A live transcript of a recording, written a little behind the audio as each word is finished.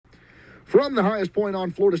From the highest point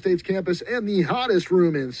on Florida State's campus and the hottest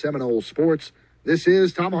room in Seminole sports, this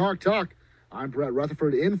is Tomahawk Talk. I'm Brett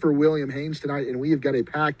Rutherford in for William Haynes tonight, and we have got a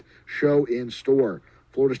packed show in store.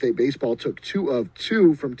 Florida State baseball took 2 of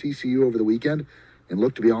 2 from TCU over the weekend and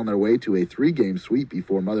looked to be on their way to a 3-game sweep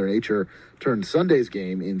before Mother Nature turned Sunday's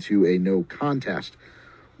game into a no contest.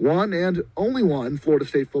 One and only one Florida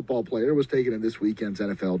State football player was taken in this weekend's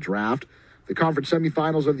NFL draft. The conference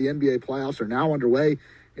semifinals of the NBA playoffs are now underway,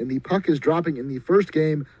 and the puck is dropping in the first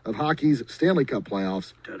game of hockey's Stanley Cup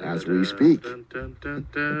playoffs as we speak. We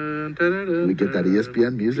get that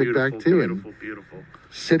ESPN music back too. Beautiful.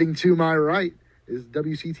 Sitting to my right is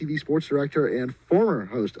WCTV sports director and former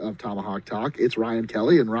host of Tomahawk Talk. It's Ryan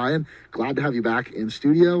Kelly. And Ryan, glad to have you back in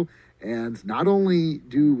studio. And not only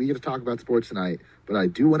do we get to talk about sports tonight, but I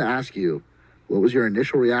do want to ask you, what was your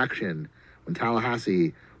initial reaction when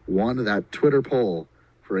Tallahassee won that Twitter poll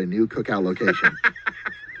for a new cookout location?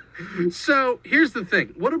 So here's the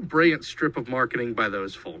thing. What a brilliant strip of marketing by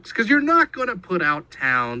those folks. Because you're not going to put out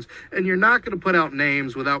towns and you're not going to put out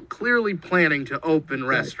names without clearly planning to open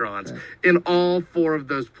restaurants in all 4 of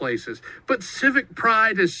those places. But civic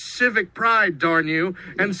pride is civic pride, darn you.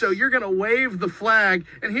 And so you're going to wave the flag.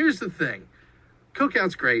 And here's the thing.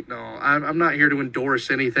 Cookout's great. No, I'm not here to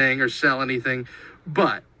endorse anything or sell anything.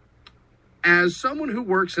 But as someone who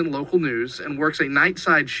works in local news and works a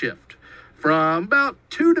night-side shift, from about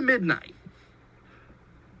 2 to midnight,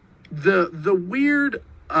 the weird,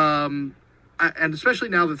 and especially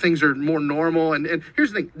now that things are more normal, and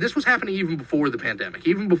here's the thing, this was happening even before the pandemic,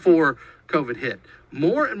 even before COVID hit.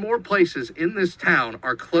 More and more places in this town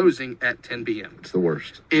are closing at 10 p.m. It's the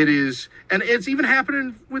worst. It is, and it's even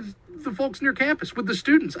happening with the folks near campus, with the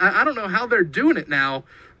students. I don't know how they're doing it now,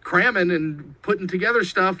 cramming and putting together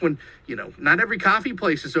stuff when, not every coffee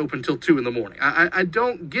place is open till 2 in the morning. I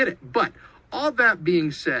don't get it, but all that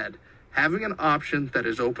being said, having an option that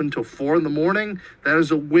is open till 4 in the morning, that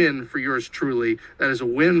is a win for yours truly. That is a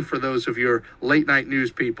win for those of your late night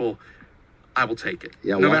news people. I will take it.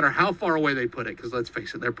 No matter how far away they put it, because let's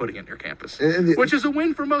face it, they're putting it near campus, which is a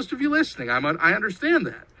win for most of you listening. I understand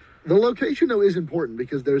that. The location, though, is important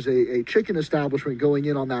because there's a chicken establishment going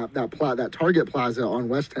in on that Target Plaza on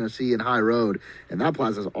West Tennessee and High Road, and that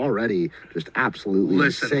plaza is already just absolutely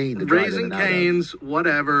insane to drive Raising Cane's,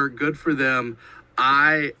 whatever, good for them.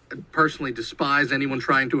 I personally despise anyone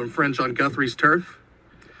trying to infringe on Guthrie's turf.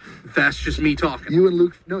 That's just me talking. You and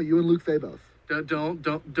Luke Fay both.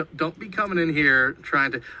 Don't be coming in here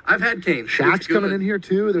trying to. I've had Cane's. Shaq's coming in here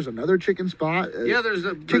too. There's another chicken spot. There's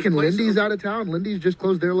Chicken Lindy's out of town. Lindy's just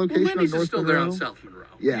closed their location. Well, Lindy's on North is still Monroe. there on South Monroe.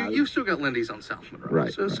 Yeah, you've still got Lindy's on South Monroe.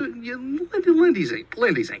 Right. So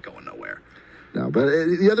Lindy's ain't going nowhere. No, but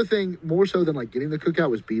the other thing, more so than getting the cookout,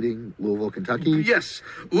 was beating Louisville, Kentucky. Yes,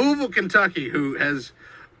 Louisville, Kentucky, who has.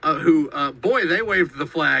 Boy, they waved the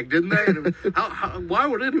flag, didn't they? Why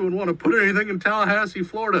would anyone want to put anything in Tallahassee,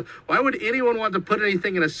 Florida? Why would anyone want to put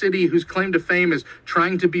anything in a city whose claim to fame is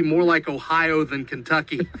trying to be more like Ohio than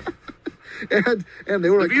Kentucky? and they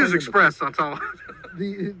were the views expressed on top.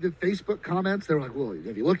 The Facebook comments, they were like, well,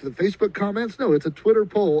 have you looked at the Facebook comments? No, it's a Twitter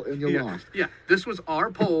poll, and you lost. Yeah, this was our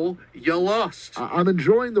poll. You lost. I'm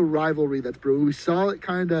enjoying the rivalry that's brewing. We saw it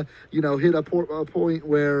kind of, hit a point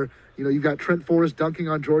where, you've got Trent Forrest dunking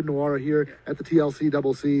on Jordan Nwora here at the TLC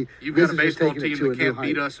Double C. You've got a baseball team that can't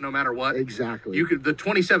beat us no matter what. Exactly. The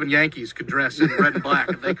 27 Yankees could dress in red and black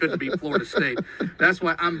if they couldn't beat Florida State. That's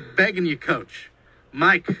why I'm begging you, Coach.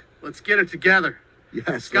 Mike, let's get it together.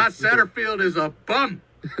 Yes. Scott Satterfield is a bum.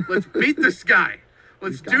 Let's beat this guy.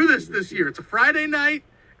 Let's do this year. It's a Friday night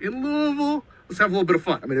in Louisville. Let's have a little bit of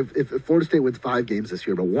fun. I mean, if Florida State wins 5 games this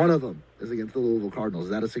year, but one of them is against the Louisville Cardinals,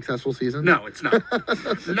 is that a successful season? No, it's not.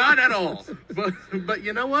 Not at all. But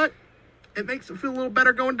you know what? It makes it feel a little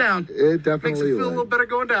better going down. It definitely makes it feel a little better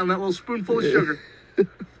going down. That little spoonful of sugar.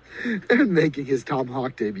 And making his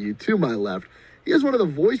Tomahawk debut to my left, he is one of the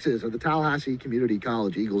voices of the Tallahassee Community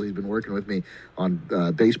College Eagles. He's been working with me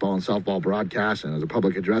on baseball and softball broadcasts and as a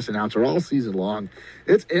public address announcer all season long.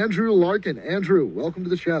 It's Andrew Larkin. Andrew, welcome to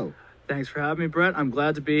the show. Thanks for having me, Brett. I'm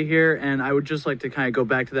glad to be here, and I would just like to kind of go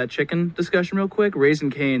back to that chicken discussion real quick. Raising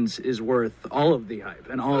Cane's is worth all of the hype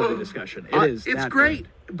and all of the discussion. It's great,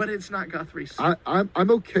 but it's not Guthrie's. I'm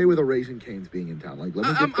okay with a Raising Cane's being in town.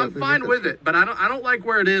 I'm fine with it, but I don't like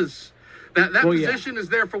where it is. That position is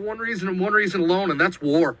there for one reason and one reason alone, and that's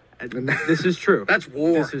war. This is true. That's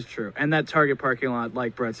war. This is true. And that Target parking lot,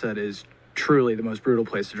 like Brett said, is truly the most brutal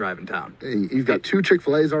place to drive in town. Hey, you've got 2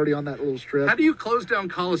 Chick-fil-A's already on that little strip. How do you close down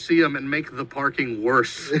Coliseum and make the parking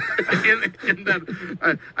worse? in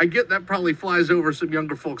that, I get that probably flies over some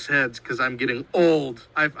younger folks' heads because I'm getting old.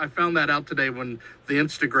 I found that out today when the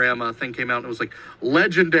Instagram thing came out, and it was like,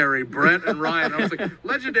 legendary Brett and Ryan. I was like,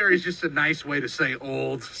 legendary is just a nice way to say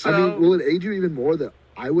old. So, I mean, will it age you even more that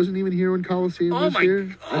I wasn't even here when Coliseum was here?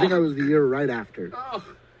 God. I think I was the year right after. Oh,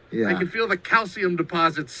 Yeah. I can feel the calcium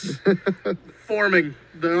deposits forming.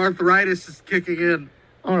 The arthritis is kicking in.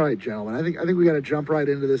 All right, gentlemen. I think we got to jump right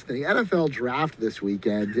into this thing. NFL draft this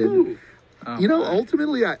weekend, and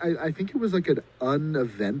ultimately, I think it was like an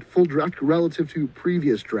uneventful draft relative to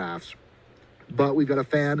previous drafts. But we've got a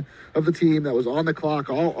fan of the team that was on the clock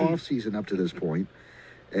all off season up to this point.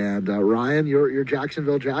 And Ryan, your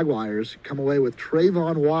Jacksonville Jaguars come away with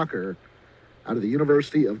Trayvon Walker out of the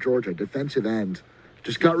University of Georgia, defensive end.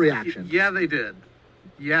 Just gut reaction. Yeah, they did.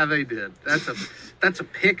 That's a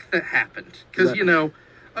pick that happened. Because, you know,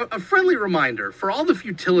 a friendly reminder for all the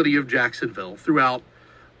futility of Jacksonville throughout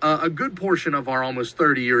a good portion of our almost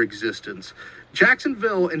 30-year existence.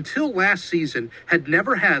 Jacksonville, until last season, had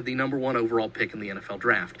never had the number 1 overall pick in the NFL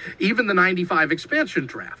draft. Even the 95 expansion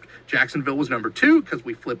draft. Jacksonville was number 2 because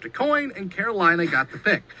we flipped a coin, and Carolina got the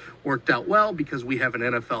pick. Worked out well because we have an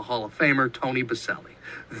NFL Hall of Famer, Tony Baselli.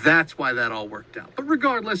 That's why that all worked out. But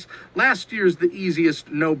regardless, last year's the easiest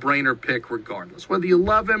no-brainer pick regardless. Whether you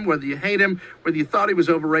love him, whether you hate him, whether you thought he was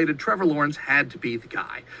overrated, Trevor Lawrence had to be the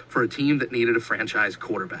guy for a team that needed a franchise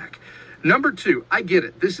quarterback. Number 2, I get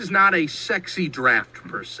it. This is not a sexy draft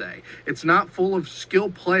per se. It's not full of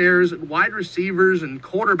skill players and wide receivers and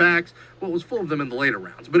quarterbacks. Well, it was full of them in the later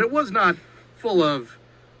rounds. But it was not full of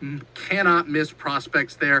cannot miss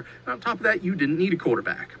prospects there. And on top of that, you didn't need a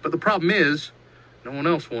quarterback. But the problem is, no one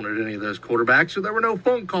else wanted any of those quarterbacks, so there were no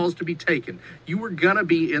phone calls to be taken. You were going to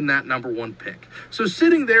be in that number 1 pick. So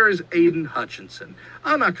sitting there is Aiden Hutchinson.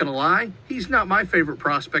 I'm not going to lie. He's not my favorite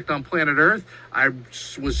prospect on planet Earth. I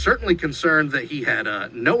was certainly concerned that he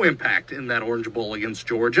had no impact in that Orange Bowl against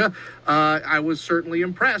Georgia. I was certainly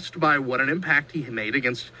impressed by what an impact he made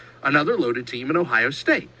against another loaded team in Ohio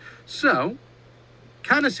State. So,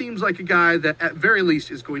 kind of seems like a guy that at very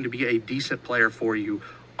least is going to be a decent player for you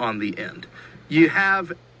on the end. You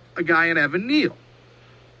have a guy in Evan Neal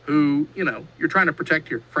who, you know, you're trying to protect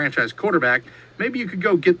your franchise quarterback. Maybe you could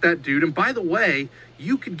go get that dude. And by the way,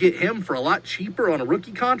 you could get him for a lot cheaper on a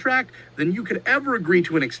rookie contract than you could ever agree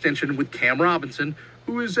to an extension with Cam Robinson,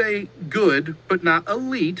 who is a good but not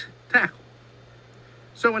elite tackle.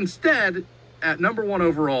 So instead, at number 1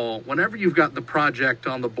 overall, whenever you've got the project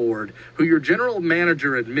on the board, who your general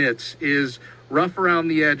manager admits is rough around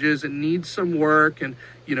the edges and needs some work, and,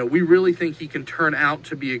 you know, we really think he can turn out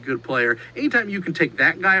to be a good player. Anytime you can take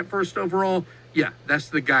that guy at first overall, yeah, that's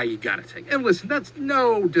the guy you got to take. And listen, that's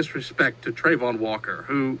no disrespect to Trayvon Walker,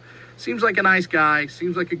 who seems like a nice guy,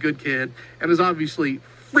 seems like a good kid, and is obviously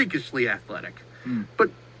freakishly athletic.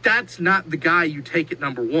 But that's not the guy you take at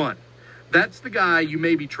number 1. That's the guy you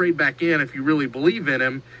maybe trade back in if you really believe in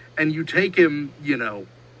him, and you take him, you know,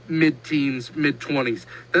 mid-teens, mid-20s.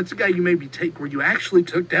 That's the guy you maybe take where you actually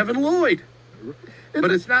took Devin Lloyd.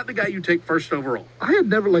 But it's not the guy you take first overall. I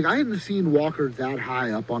hadn't seen Walker that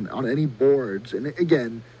high up on any boards. And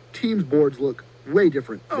again, teams' boards look way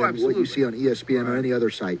different than what you see on ESPN or any other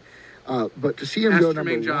site. But to see him go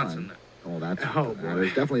number Jermaine 1. Johnson. There's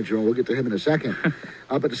definitely Joe. We'll get to him in a second.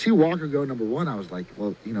 But to see Walker go number 1, I was like,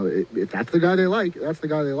 well, you know, if that's the guy they like, that's the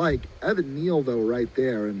guy they like. Evan Neal, though, right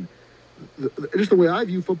there. And just the way I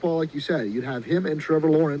view football, like you said, you'd have him and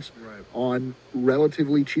Trevor Lawrence on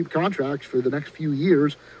relatively cheap contracts for the next few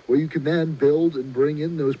years, where you can then build and bring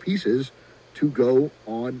in those pieces to go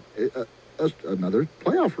on another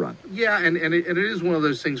playoff run. Yeah, and it is one of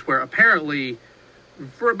those things where apparently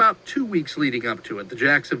for about 2 weeks leading up to it, the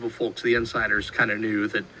Jacksonville folks, the insiders, kind of knew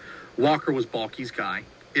that Walker was Balky's guy.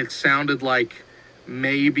 It sounded like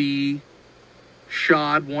maybe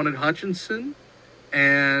Shad wanted Hutchinson,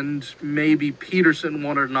 and maybe Peterson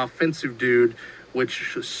wanted an offensive dude,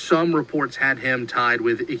 which some reports had him tied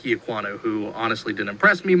with Ike Ekwonu, who honestly didn't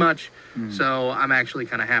impress me much. So I'm actually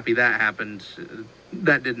kind of happy that happened.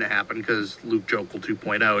 That didn't happen because Luke Jokel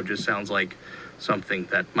 2.0 just sounds like something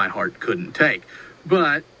that my heart couldn't take.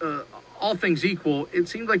 But all things equal, it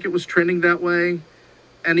seemed like it was trending that way.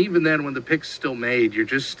 And even then, when the pick's still made, you're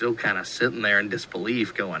just still kind of sitting there in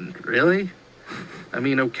disbelief going, really? I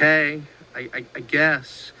mean, okay, I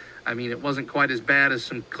guess. I mean, it wasn't quite as bad as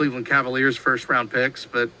some Cleveland Cavaliers first-round picks,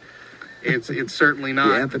 but It's certainly not.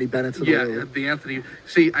 The Anthony Bennett's of the Yeah, world. the Anthony.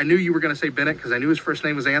 See, I knew you were going to say Bennett because I knew his first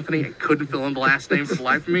name was Anthony and couldn't fill in the last name for the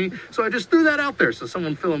life of me. So I just threw that out there so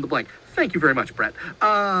someone fill in the blank. Thank you very much, Brett.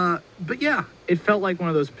 But yeah. It felt like one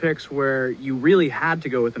of those picks where you really had to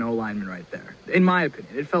go with an O-lineman right there, in my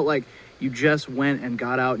opinion. It felt like you just went and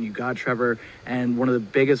got out and you got Trevor, and one of the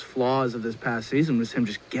biggest flaws of this past season was him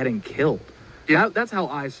just getting killed. Yeah. That's how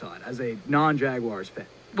I saw it as a non-Jaguars fan.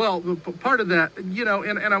 Well, part of that,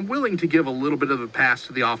 and I'm willing to give a little bit of a pass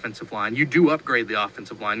to the offensive line. You do upgrade the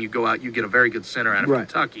offensive line. You go out, you get a very good center out of Right.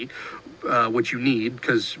 Kentucky, which you need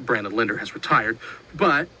because Brandon Linder has retired.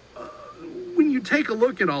 But when you take a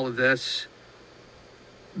look at all of this,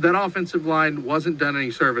 that offensive line wasn't done any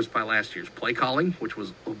service by last year's play calling, which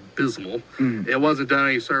was abysmal. It wasn't done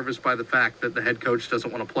any service by the fact that the head coach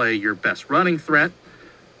doesn't want to play your best running threat.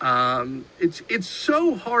 It's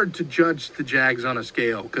so hard to judge the Jags on a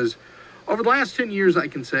scale because over the last 10 years, I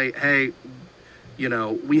can say, hey,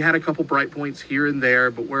 we had a couple bright points here and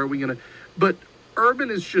there, but where are we going to? But Urban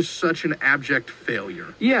is just such an abject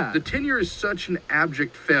failure. Yeah. The tenure is such an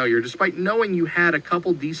abject failure, despite knowing you had a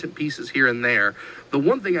couple decent pieces here and there. The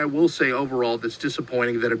one thing I will say overall that's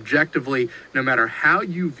disappointing, that objectively, no matter how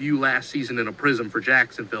you view last season in a prism for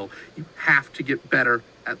Jacksonville, you have to get better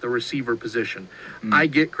at the receiver position. I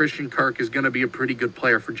get Christian Kirk is going to be a pretty good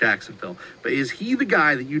player for Jacksonville, but is he the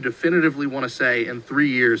guy that you definitively want to say in 3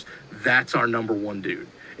 years, that's our number one dude?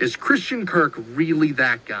 Is Christian Kirk really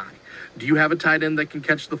that guy? Do you have a tight end that can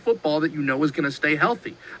catch the football that you know is going to stay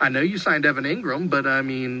healthy? I know you signed Evan Ingram, but I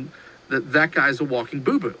mean, that guy's a walking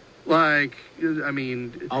boo-boo. Like, I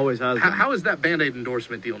mean, Always has been. how is that Band-Aid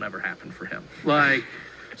endorsement deal never happened for him? Like,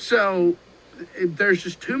 so there's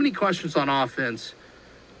just too many questions on offense,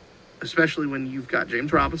 especially when you've got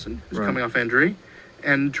James Robinson, who's Right. coming off injury,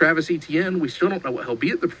 and Travis Etienne. We still don't know what he'll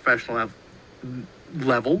be at the professional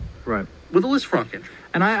level Right. with a Lisfranc injury.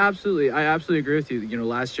 And I absolutely agree with you.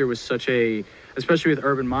 Last year was such especially with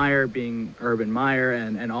Urban Meyer being Urban Meyer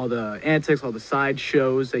and all the antics, all the side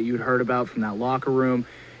shows that you'd heard about from that locker room.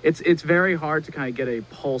 It's very hard to kind of get a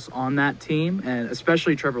pulse on that team, and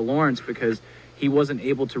especially Trevor Lawrence, because he wasn't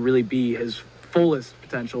able to really be his fullest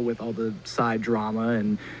potential with all the side drama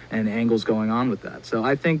and angles going on with that. So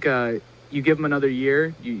I think you give him another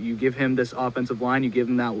year, you give him this offensive line, you give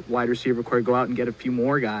him that wide receiver core, go out and get a few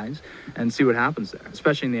more guys and see what happens there,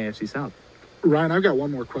 especially in the AFC South. Ryan, I've got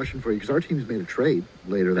one more question for you because our team's made a trade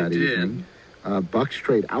later that did. evening. Bucks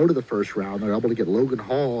trade out of the first round. They're able to get Logan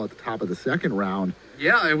Hall at the top of the second round.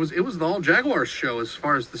 Yeah, it was the all Jaguars show as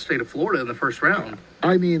far as the state of Florida in the first round.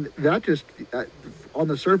 I mean, that just on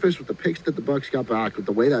the surface with the picks that the Bucks got back, with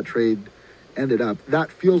the way that trade ended up,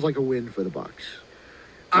 that feels like a win for the Bucks.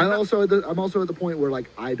 I'm also at the point where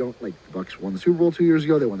I don't like the Bucks won the Super Bowl 2 years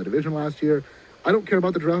ago. They won the division last year. I don't care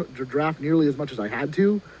about the draft nearly as much as I had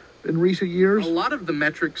to in recent years. A lot of the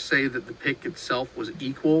metrics say that the pick itself was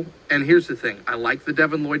equal. And here's the thing. I like the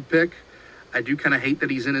Devin Lloyd pick. I do kind of hate that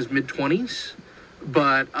he's in his mid-20s.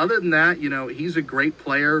 But other than that, he's a great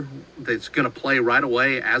player that's going to play right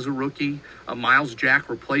away as a rookie, a Miles Jack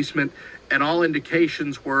replacement. And all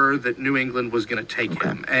indications were that New England was going to take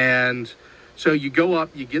him. And so you go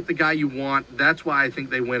up, you get the guy you want. That's why I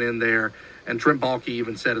think they went in there. And Trent Baalke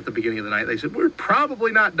even said at the beginning of the night, they said, we're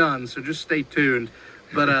probably not done, so just stay tuned.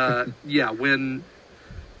 But, yeah, when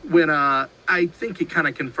I think it kind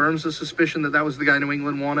of confirms the suspicion that was the guy New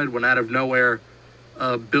England wanted, when out of nowhere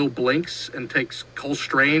Bill blinks and takes Cole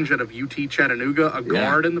Strange out of UT Chattanooga, a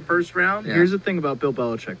guard in the first round. Yeah. Here's the thing about Bill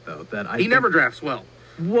Belichick, though, that He never drafts well.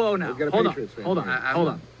 Whoa, now, We've got a hold on, Patriots fan hold on, here. hold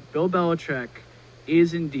on. Bill Belichick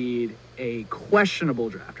is indeed a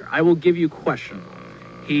questionable drafter. I will give you questionable.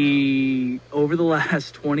 He, over the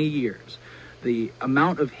last 20 years, the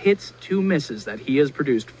amount of hits to misses that he has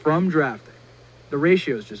produced from drafting, the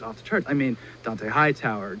ratio is just off the charts. I mean, Dante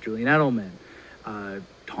Hightower, Julian Edelman,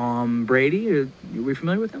 Tom Brady. Are we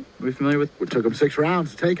familiar with him? Are we familiar with? It took him 6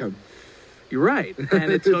 rounds to take him. You're right,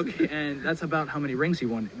 and that's about how many rings he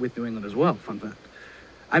won with New England as well. Fun fact.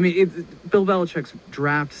 I mean, Bill Belichick's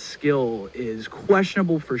draft skill is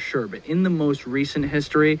questionable for sure, but in the most recent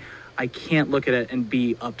history, I can't look at it and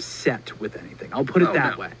be upset with anything. I'll put it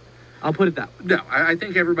that way. I'll put it that way. No, I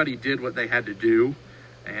think everybody did what they had to do.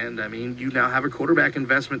 And, I mean, you now have a quarterback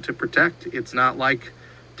investment to protect. It's not like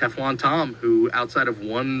Teflon Tom, who, outside of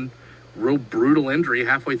one real brutal injury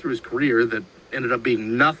halfway through his career that ended up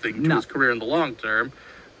being nothing to his career in the long term,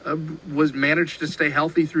 was managed to stay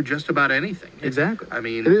healthy through just about anything. Exactly. I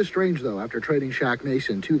mean, It is strange, though, after trading Shaq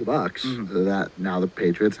Mason to the Bucks, that now the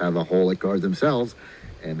Patriots have a hole at guard themselves,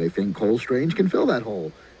 and they think Cole Strange can fill that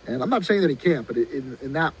hole. And I'm not saying that he can't, but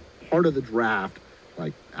in that part of the draft,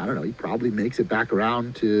 like, I don't know, he probably makes it back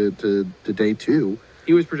around to day 2.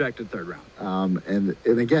 He was projected 3rd round.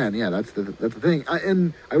 And again, yeah, that's the thing.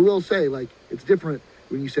 And I will say, like, it's different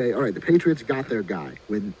when you say, all right, the Patriots got their guy.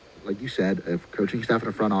 When, like you said, a coaching staff and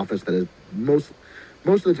a front office that is most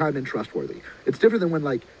of the time untrustworthy. It's different than when,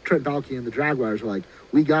 like, Trent Baalke and the Jaguars are like,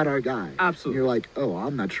 we got our guy. Absolutely. And you're like, oh,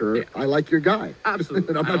 I'm not sure. I like your guy. Absolutely.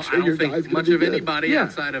 And I'm not sure I don't your think guy's much gonna of be good. anybody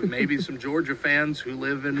outside of maybe some Georgia fans who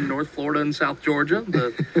live in North Florida and South Georgia,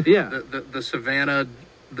 the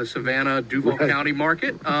Savannah Duval County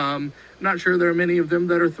market. Not sure there are many of them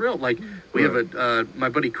that are thrilled. Like, we have my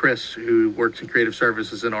buddy Chris, who works in creative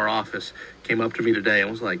services in our office, came up to me today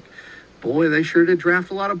and was like, boy, they sure did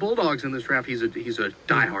draft a lot of Bulldogs in this draft. He's a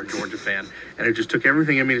diehard Georgia fan, and it just took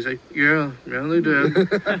everything in me to say, yeah, they did.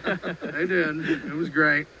 They did. It was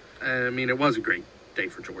great. I mean, it was a great day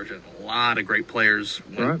for Georgia. A lot of great players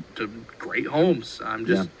went to great homes. I'm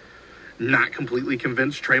just not completely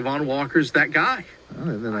convinced Trayvon Walker's that guy.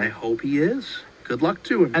 I hope he is. Good luck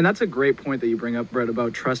to him. And that's a great point that you bring up, Brett,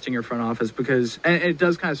 about trusting your front office, because and it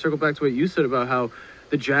does kind of circle back to what you said about how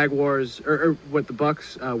the Jaguars or what the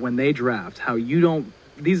Bucks when they draft, how you don't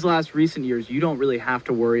these last recent years you don't really have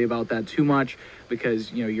to worry about that too much,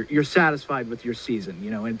 because you're satisfied with your season,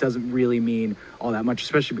 and it doesn't really mean all that much,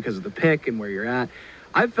 especially because of the pick and where you're at.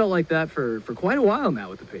 I've felt like that for quite a while now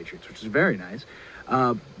with the Patriots, which is very nice.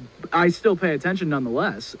 I still pay attention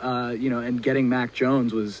nonetheless, and getting Mac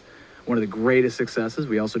Jones was one of the greatest successes.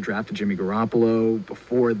 We also drafted Jimmy Garoppolo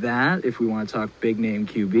before that, if we want to talk big name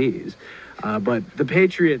QBs. But the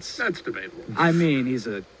Patriots, that's debatable. I mean, he's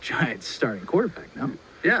a giant starting quarterback now.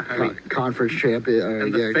 Yeah, I mean, conference champion.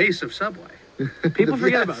 And the face of Subway. People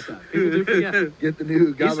forget about that. People do forget. Get the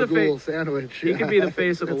new gabagool sandwich. He could be the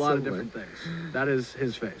face of a lot of Subway. different things. That is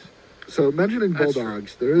his face. So, mentioning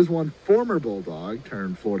Bulldogs, there is one former Bulldog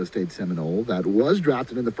turned Florida State Seminole that was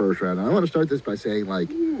drafted in the first round. And I want to start this by saying, like,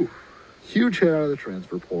 huge hit out of the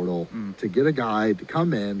transfer portal to get a guy to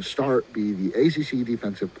come in, start, be the ACC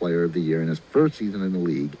Defensive Player of the Year in his first season in the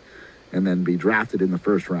league, and then be drafted in the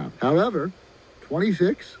first round. However,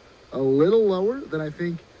 26, a little lower than I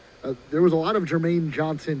think. There was a lot of Jermaine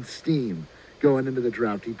Johnson steam going into the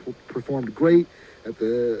draft. He performed great at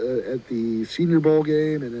the Senior Bowl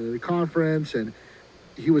game and in the conference, and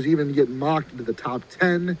he was even getting mocked into the top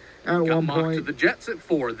 10 at one point. To the Jets at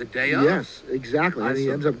 4 the day of. Yes, exactly. And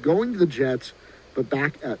he ends up going to the Jets, but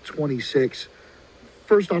back at 26.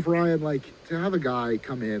 First off, Ryan, like, to have a guy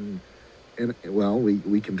come in, and, well,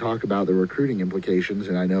 we can talk about the recruiting implications,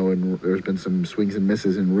 and I know there's been some swings and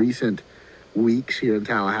misses in recent weeks here in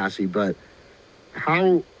Tallahassee, but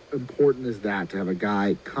how important is that to have a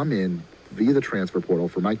guy come in via the transfer portal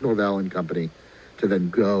for Mike Norvell and company to then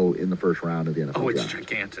go in the first round of the NFL draft? It's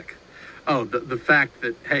gigantic. Oh, the fact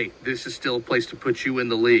that, hey, this is still a place to put you in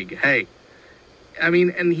the league. Hey, I mean,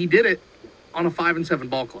 and he did it on a 5-7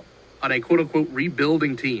 ball club, on a quote-unquote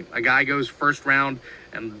rebuilding team. A guy goes first round,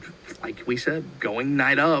 and like we said, going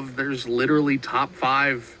night of, there's literally top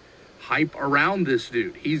 5 hype around this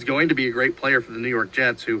dude. He's going to be a great player for the New York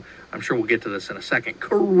Jets, who, I'm sure we'll get to this in a second,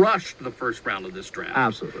 crushed the first round of this draft.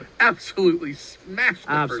 Absolutely smashed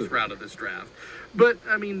the first round of this draft. But,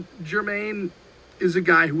 I mean, Jermaine is a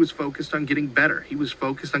guy who was focused on getting better. He was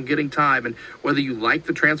focused on getting time. And whether you like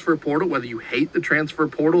the transfer portal, whether you hate the transfer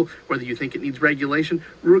portal, whether you think it needs regulation,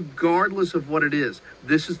 regardless of what it is,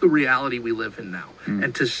 this is the reality we live in now.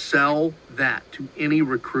 And to sell that to any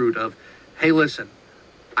recruit of, hey, listen,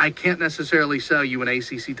 I can't necessarily sell you an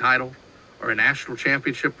ACC title or a national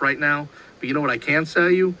championship right now, but you know what I can sell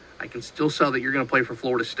you? I can still sell that you're going to play for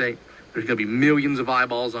Florida State. There's going to be millions of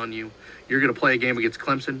eyeballs on you. You're going to play a game against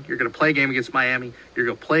Clemson. You're going to play a game against Miami. You're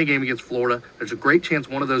going to play a game against Florida. There's a great chance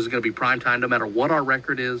one of those is going to be primetime no matter what our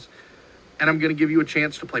record is. And I'm going to give you a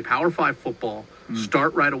chance to play Power 5 football,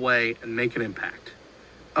 start right away, and make an impact.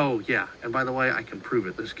 Oh, yeah. And by the way, I can prove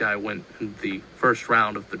it. This guy went in the first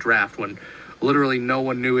round of the draft when literally no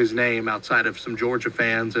one knew his name outside of some Georgia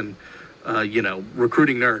fans and,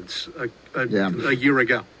 recruiting nerds a year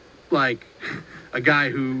ago. Like, a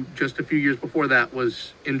guy who just a few years before that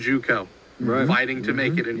was in JUCO, fighting to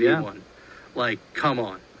make it in D1. Like, come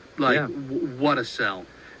on. Like, what a sell.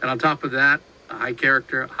 And on top of that, a high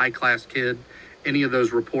character, high class kid. Any of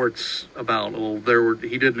those reports about,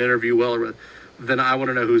 he did an interview well, then I want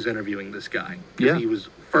to know who's interviewing this guy. Yeah. He was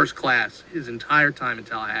first class his entire time in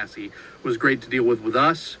Tallahassee. Was great to deal with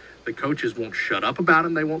us. The coaches won't shut up about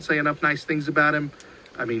him. They won't say enough nice things about him.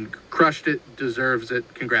 I mean, crushed it, deserves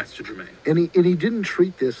it. Congrats to Jermaine. And he didn't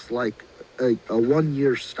treat this like a 1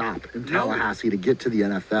 year stop in Tallahassee to get to the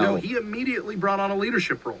NFL. No, he immediately brought on a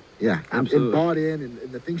leadership role. Yeah, and Absolutely. bought in,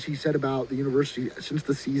 and the things he said about the university since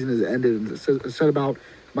the season has ended, and said about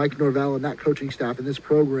Mike Norvell and that coaching staff and this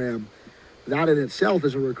program, that in itself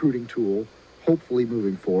is a recruiting tool. Hopefully,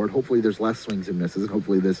 moving forward, hopefully there's less swings and misses, and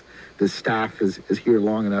hopefully this staff is here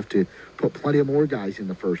long enough to put plenty of more guys in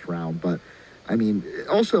the first round. But I mean,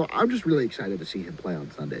 also, I'm just really excited to see him play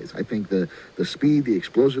on Sundays. I think the speed, the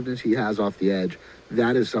explosiveness he has off the edge,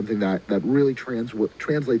 that is something that really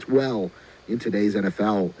translates well in today's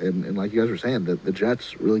NFL. And like you guys were saying, the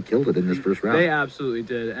Jets really killed it in this first round. They absolutely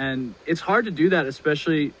did. And it's hard to do that,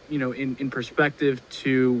 especially, in perspective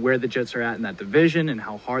to where the Jets are at in that division and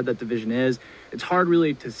how hard that division is. It's hard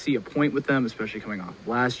really to see a point with them, especially coming off of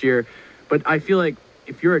last year. But I feel like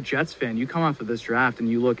if you're a Jets fan, you come off of this draft and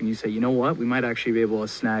you look and you say, you know what, we might actually be able to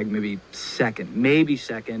snag maybe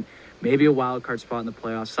second, maybe a wild card spot in the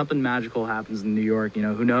playoffs. Something magical happens in New York,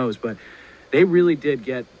 who knows. But they really did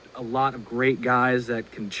get a lot of great guys that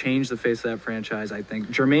can change the face of that franchise, I think.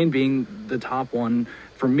 Jermaine being the top one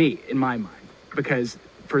for me, in my mind. Because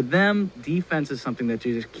for them, defense is something that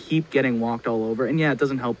you just keep getting walked all over. And yeah, it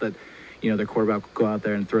doesn't help that, their quarterback will go out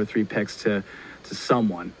there and throw 3 picks to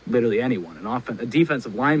someone, literally anyone. A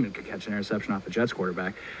defensive lineman could catch an interception off a Jets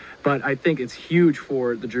quarterback. But I think it's huge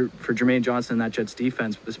for Jermaine Johnson and that Jets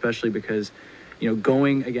defense, especially because,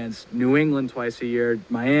 going against New England twice a year,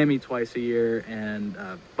 Miami twice a year, and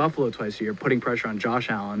Buffalo twice a year, putting pressure on Josh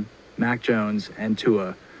Allen, Mac Jones, and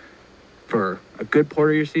Tua for a good part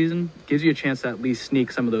of your season gives you a chance to at least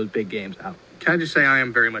sneak some of those big games out. Can I just say I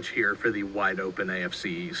am very much here for the wide open AFC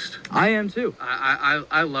East. I am too.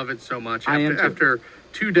 I love it so much. I am too. After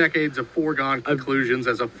 2 decades of foregone conclusions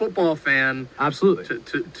as a football fan, Absolutely.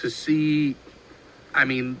 to see, I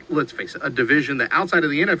mean, let's face it, a division that outside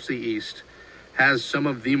of the NFC East has some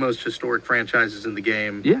of the most historic franchises in the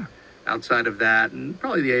game. Yeah. Outside of that, and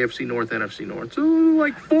probably the AFC North, NFC North. So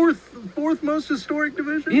like fourth most historic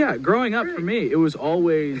division. Yeah, growing up for me, it was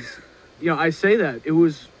always, I say that it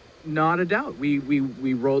was not a doubt.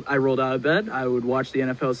 I rolled out of bed. I would watch the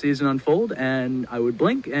NFL season unfold, and I would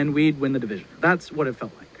blink, and we'd win the division. That's what it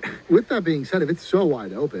felt like. With that being said, if it's so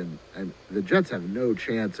wide open, and the Jets have no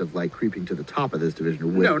chance of like creeping to the top of this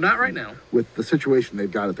division. No, not right now. With the situation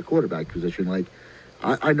they've got at the quarterback position, like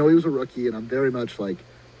I know he was a rookie, and I'm very much like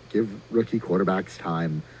give rookie quarterbacks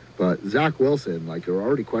time. But Zach Wilson, like there were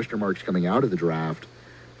already question marks coming out of the draft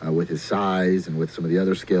with his size and with some of the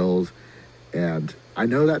other skills. And I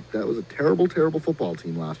know that was a terrible, terrible football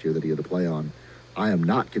team last year that he had to play on. I am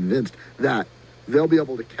not convinced that they'll be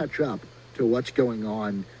able to catch up to what's going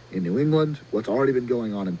on in New England, what's already been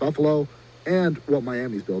going on in Buffalo, and what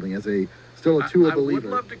Miami's building as still a Tua believer.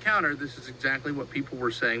 I would love to counter. This is exactly what people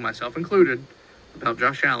were saying, myself included, about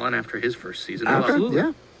Josh Allen after his first season. Absolutely.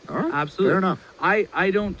 Yeah. All right. Absolutely. Fair enough.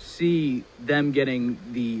 I don't see them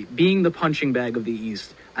being the punching bag of the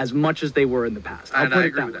East as much as they were in the past. And I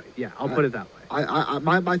agree with way. that. Yeah, I'll put it that way.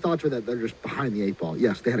 My thoughts are that they're just behind the 8 ball.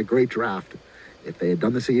 Yes, they had a great draft. If they had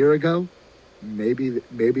done this a year ago, maybe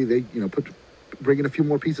they bring in a few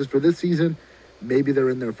more pieces for this season. Maybe they're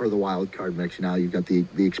in there for the wild card mix. Now you've got the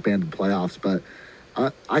expanded playoffs, but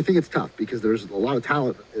I think it's tough because there's a lot of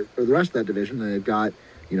talent for the rest of that division. And they've got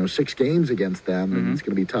 6 games against them, and it's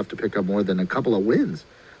going to be tough to pick up more than a couple of wins.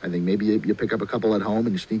 I think maybe you pick up a couple at home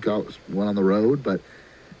and you sneak out one on the road, but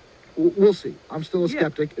we'll see. I'm still a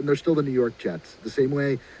skeptic, and they're still the New York Jets. The same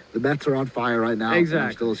way the Mets are on fire right now. Exactly. And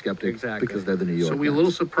I'm still a skeptic because they're the New York So we a Mets.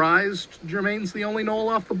 little surprised Jermaine's the only Knoll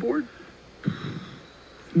off the board?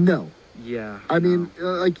 No. Yeah. I mean,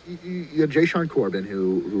 you had Jay Sean Corbin,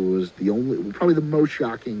 who was probably the most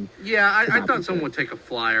shocking. Yeah, I Cannot thought be someone fair. would take a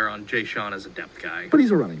flyer on Jay Sean as a depth guy. But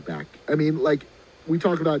he's a running back. I mean, like, we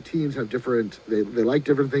talk about teams have different, they like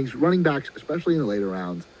different things. Running backs, especially in the later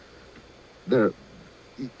rounds, they're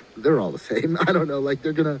all the same. I don't know. Like,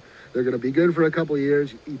 they're gonna be good for a couple of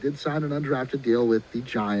years. He did sign an undrafted deal with the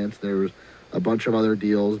Giants. There was a bunch of other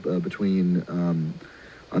deals between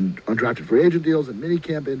undrafted free agent deals and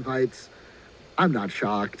minicamp invites. I'm not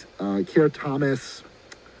shocked. Keir Thomas,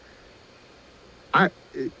 I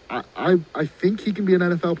think he can be an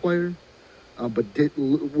NFL player, but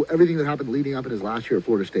everything that happened leading up in his last year at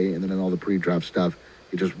Florida State and then in all the pre-draft stuff,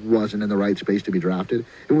 he just wasn't in the right space to be drafted.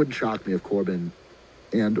 It wouldn't shock me if Corbin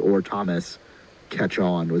and or Thomas catch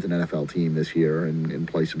on with an NFL team this year and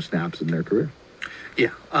play some snaps in their career.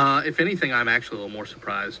 Yeah. If anything, I'm actually a little more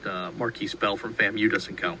surprised. Marquise Bell from FAMU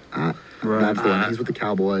doesn't go. That's the one. He's with the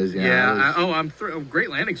Cowboys. I'm great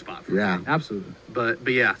landing spot for him. Yeah. Absolutely. But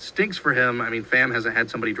yeah, stinks for him. I mean, FAM hasn't had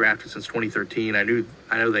somebody drafted since 2013. I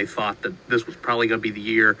know they thought that this was probably going to be the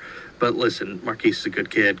year, But listen, Marquise is a good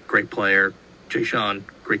kid, great player. Jay Sean,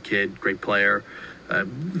 great kid, great player.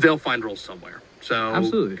 They'll find roles somewhere. So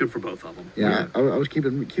Absolutely. good for both of them. Yeah, I was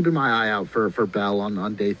keeping my eye out for Bell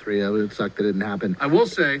on day 3. It would suck that it didn't happen. I will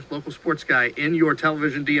say, local sports guy, in your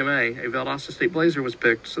television DMA, a Valdosta State Blazer was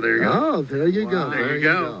picked. So there you go. Oh, there you go. Wow. There you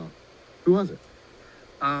go. Who was it?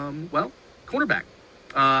 Well, cornerback.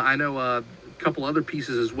 I know a couple other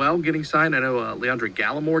pieces as well getting signed. I know Leandre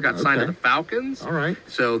Gallimore got signed to Okay. the Falcons. All right.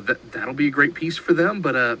 So that'll be a great piece for them.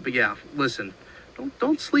 But yeah, listen,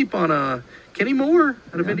 don't sleep on Kenny Moore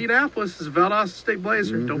out of Indianapolis is a Valdosta State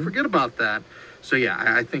Blazer. Don't forget about that. So yeah,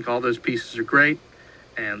 I think all those pieces are great,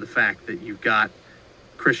 and the fact that you've got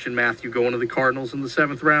Christian Matthew going to the Cardinals in the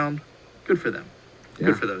 7th round, good for them. Yeah.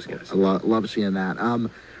 Good for those guys. I love seeing that.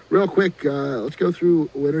 Real quick, let's go through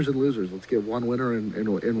winners and losers. Let's get one winner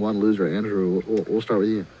and one loser. Andrew, we'll start with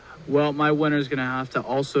you. Well, my winner is going to have to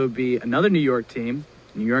also be another New York team,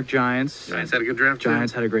 New York Giants. Giants had a good draft.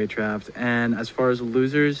 Giants had a great draft. And as far as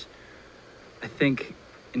losers, I think,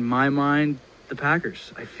 in my mind, the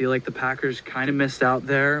Packers. I feel like the Packers kind of missed out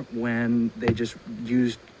there when they just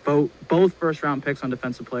used both first-round picks on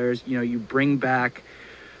defensive players. You know, you bring back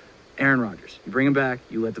Aaron Rodgers. You bring him back,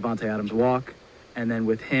 you let Devontae Adams walk. And then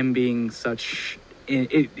with him being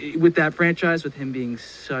with that franchise, with him being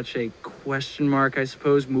such a question mark, I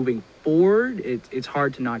suppose, moving forward, it's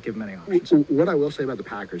hard to not give him any options. What I will say about the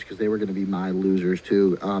Packers, because they were going to be my losers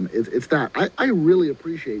too, it's that I really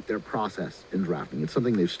appreciate their process in drafting. It's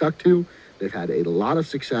something they've stuck to. They've had a lot of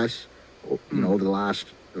success, over the last,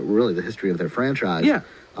 really the history of their franchise. Yeah.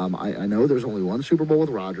 I know there's only one Super Bowl with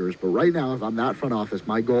Rodgers, but right now, if I'm that front office,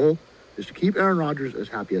 my goal is to keep Aaron Rodgers as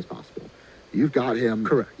happy as possible. You've got him.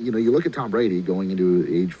 Correct. You look at Tom Brady going into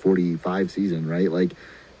age 45 season, right? Like,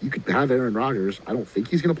 you could have Aaron Rodgers. I don't think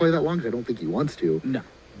he's going to play that long because I don't think he wants to. No.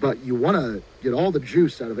 But you want to get all the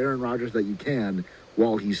juice out of Aaron Rodgers that you can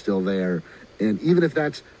while he's still there. And even if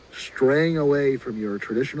that's straying away from your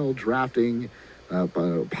traditional drafting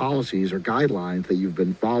policies or guidelines that you've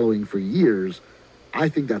been following for years, I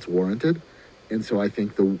think that's warranted. And so I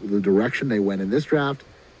think the direction they went in this draft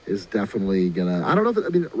is definitely gonna. I don't know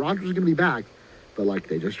if Rodgers is gonna be back, but like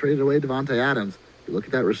they just traded away Devontae Adams. You look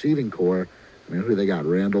at that receiving core. I mean, who they got?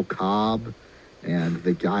 Randall Cobb, and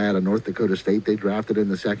the guy out of North Dakota State they drafted in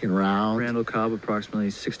the 2nd round. Randall Cobb, approximately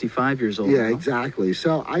 65 years old. Yeah, now. exactly.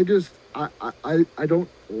 So I don't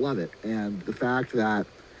love it, and the fact that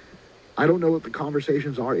I don't know what the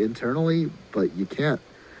conversations are internally, but you can't.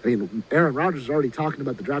 I mean, Aaron Rodgers is already talking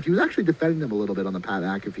about the draft. He was actually defending them a little bit on the Pat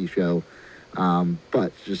McAfee show.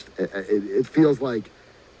 But just it feels like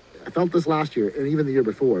I felt this last year and even the year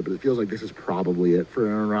before, but it feels like this is probably it for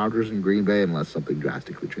Aaron Rodgers in Green Bay unless something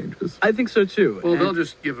drastically changes. I think so too. Well, they'll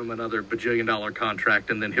just give him another bajillion-dollar contract,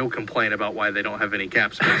 and then he'll complain about why they don't have any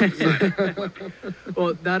cap space.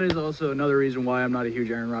 Well, that is also another reason why I'm not a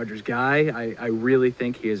huge Aaron Rodgers guy. I really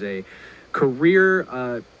think he is a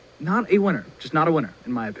career, not a winner, just not a winner,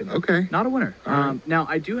 in my opinion. Okay. Not a winner. Now,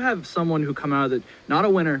 I do have someone who come out of the, not a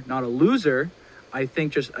winner, not a loser. I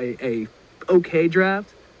think just a okay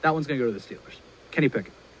draft. That one's going to go to the Steelers. Kenny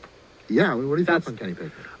Pickett. Yeah, I mean, what are your thoughts on Kenny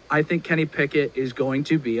Pickett? I think Kenny Pickett is going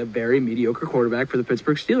to be a very mediocre quarterback for the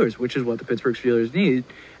Pittsburgh Steelers, which is what the Pittsburgh Steelers need.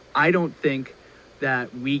 I don't think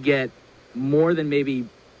that we get more than maybe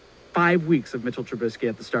 5 weeks of Mitchell Trubisky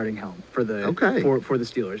at the starting helm for the for the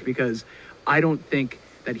Steelers, because I don't think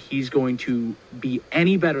that he's going to be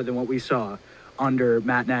any better than what we saw under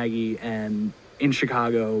Matt Nagy and in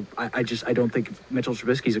Chicago. I don't think Mitchell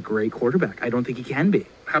Trubisky's a great quarterback. I don't think he can be.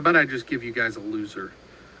 How about I just give you guys a loser?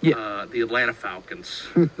 Yeah. The Atlanta Falcons.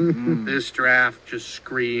 This draft just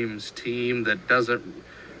screams team that doesn't,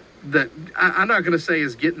 that I'm not going to say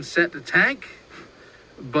is getting set to tank,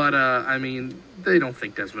 but I mean, they don't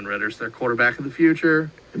think Desmond Ritter's their quarterback of the future.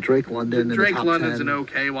 And Drake London. Drake in the top London's 10. an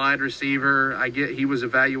okay wide receiver. I get he was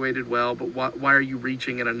evaluated well, but why are you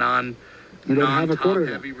reaching in a You don't have a non-top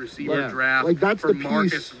quarterback. heavy receiver Yeah. draft Like, that's for the piece.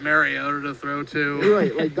 Marcus Mariota to throw to?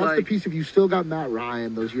 Right, like that's the piece of you still got Matt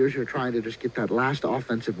Ryan. Those years you're trying to just get that last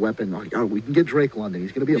offensive weapon. Like, oh, we can get Drake London.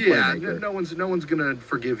 He's going to be a Yeah, playmaker. no one's going to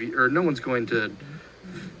forgive you, or no one's going to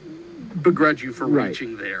begrudge you for Right.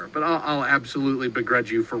 reaching there. But I'll absolutely begrudge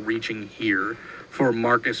you for reaching here for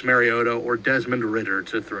Marcus Mariota or Desmond Ritter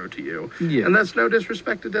to throw to you. Yeah. And that's no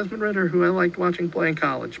disrespect to Desmond Ritter, who I liked watching play in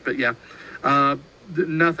college. But yeah,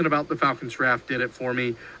 nothing about the Falcons draft did it for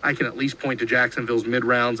me. I can at least point to Jacksonville's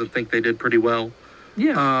mid-rounds and think they did pretty well.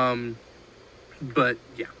 Yeah. But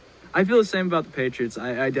yeah. I feel the same about the Patriots.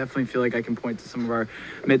 I definitely feel like I can point to some of our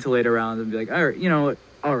mid to later rounds and be like, all right, you know what?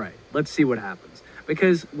 All right, let's see what happens. But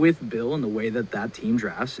Because with Bill and the way that team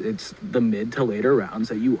drafts, it's the mid to later rounds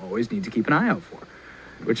that you always need to keep an eye out for,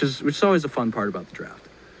 which is always a fun part about the draft.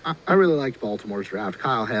 I really liked Baltimore's draft.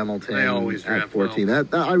 Kyle Hamilton They always at draft 14. well.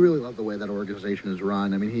 That I really love the way that organization is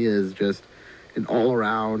run. I mean, he is just an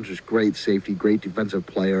all-around, just great safety, great defensive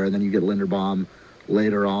player. And then you get Linderbaum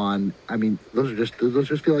later on. I mean, those just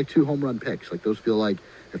feel like 2 home run picks. Like, those feel like,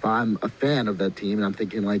 if I'm a fan of that team and I'm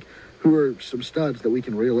thinking, like, who are some studs that we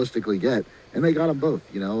can realistically get? And they got them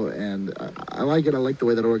both, and I like it. I like the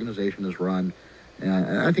way that organization is run.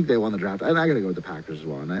 And I think they won the draft. And I got to go with the Packers as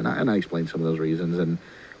well. And I explained some of those reasons. And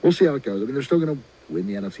we'll see how it goes. I mean, they're still going to win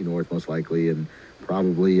the NFC North most likely. And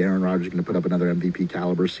probably Aaron Rodgers is going to put up another MVP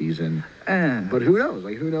caliber season. But who knows?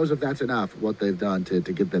 Like, who knows if that's enough, what they've done to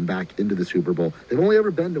get them back into the Super Bowl. They've only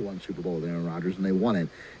ever been to one Super Bowl with Aaron Rodgers, and they won it.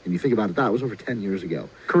 And you think about it, that was over 10 years ago.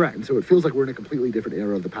 Correct. And so it feels like we're in a completely different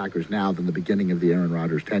era of the Packers now than the beginning of the Aaron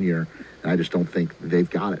Rodgers tenure. And I just don't think they've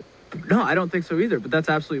got it. No, I don't think so either. But that's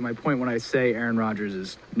absolutely my point when I say Aaron Rodgers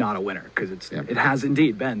is not a winner, because it has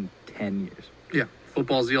indeed been 10 years. Yeah,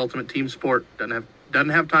 football's the ultimate team sport. Doesn't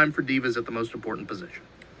have time for divas at the most important position.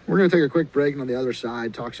 We're going to take a quick break, and on the other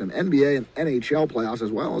side, talk some NBA and NHL playoffs,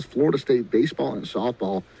 as well as Florida State baseball and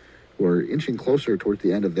softball, who are inching closer towards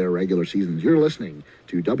the end of their regular seasons. You're listening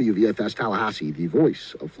to WVFS Tallahassee, the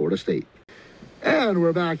voice of Florida State. And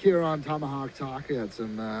we're back here on Tomahawk Talk. We had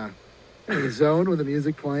some in the zone with the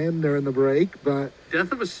music playing during the break, but...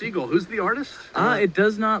 Death of a Seagull. Who's the artist? It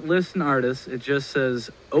does not list an artist. It just says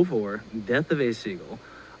 04, Death of a Seagull.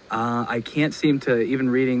 I can't seem to, even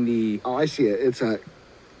reading the... Oh, I see it. It's a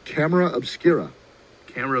Camera Obscura.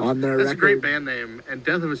 On their That's record. a great band name. And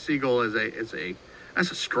Death of a Seagull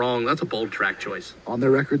that's a bold track choice. On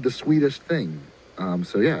their record, The Sweetest Thing.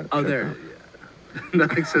 So, yeah. Oh, check there. out.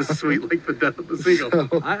 Nothing says sweet like the death of the seagull.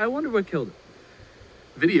 So, I wonder what killed it.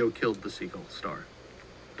 Video killed the seagull star.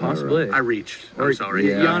 Possibly. I reached. Or I'm sorry.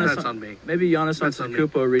 yeah. That's on me. Maybe Giannis That's on me.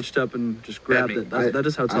 Antetokounmpo reached up and just grabbed it. That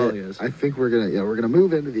is how tall he is. I think we're gonna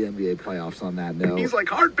move into the NBA playoffs on that note. He's like,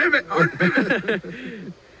 hard pivot.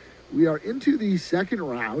 We are into the second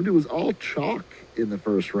round. It was all chalk in the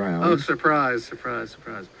first round. Oh, surprise.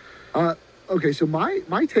 Okay, so my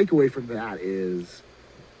takeaway from that is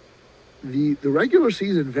the regular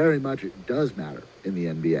season very much does matter in the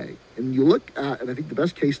NBA. And you look at, and I think the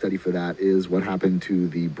best case study for that is what happened to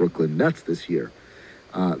the Brooklyn Nets this year.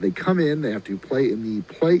 They come in, they have to play in the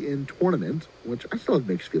play-in tournament, which I still have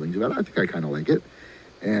mixed feelings about. I think I kind of like it.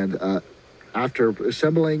 And after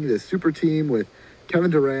assembling this super team with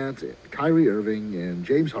Kevin Durant, Kyrie Irving, and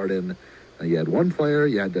James Harden, you had one player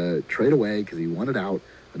you had to trade away because he wanted out.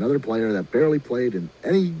 Another player that barely played in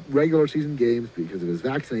any regular season games because of his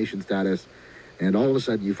vaccination status. And all of a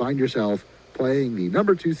sudden you find yourself playing the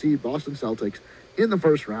number 2 seed Boston Celtics in the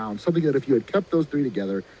first round, something that if you had kept those three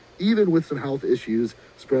together, even with some health issues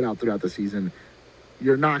spread out throughout the season,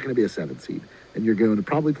 you're not going to be a 7 seed. And you're going to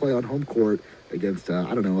probably play on home court against,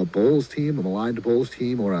 a Bulls team, a maligned Bulls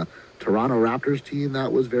team, or a Toronto Raptors team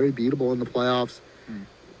that was very beatable in the playoffs.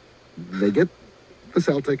 They get the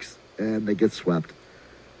Celtics, and they get swept.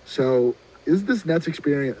 So is this Nets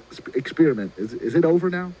experiment, is it over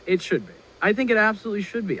now? It should be. I think it absolutely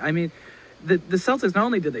should be. I mean, the Celtics, not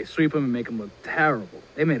only did they sweep them and make them look terrible,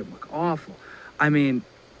 they made them look awful. I mean,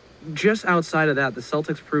 just outside of that, the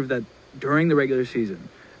Celtics proved that during the regular season,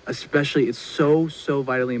 especially, it's so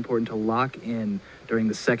vitally important to lock in during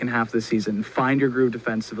the second half of the season, find your groove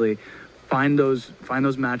defensively, find those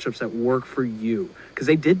matchups that work for you. Because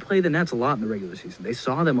they did play the Nets a lot in the regular season. They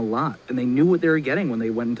saw them a lot, and they knew what they were getting when they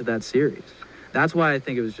went into that series. That's why I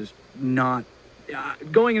think it was just not...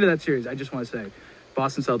 going into that series, I just want to say,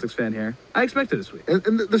 Boston Celtics fan here, I expected a sweep.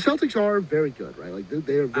 And the Celtics are very good, right? Like,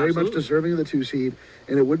 they are very much deserving of the 2 seed,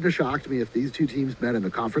 and it wouldn't have shocked me if these two teams met in the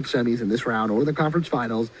conference semis in this round or the conference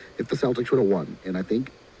finals if the Celtics would have won. And I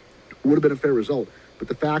think it would have been a fair result. But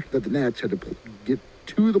the fact that the Nets had to get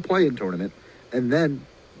to the play-in tournament and then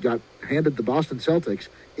got handed the Boston Celtics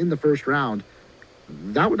in the first round,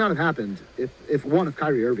 that would not have happened if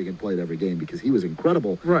Kyrie Irving had played every game, because he was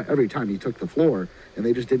incredible every time he took the floor, and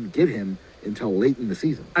they just didn't get him until late in the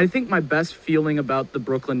season. I think my best feeling about the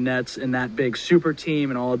Brooklyn Nets and that big super team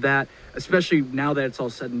and all of that, especially now that it's all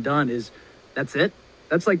said and done, is that's it.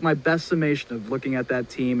 That's like my best summation of looking at that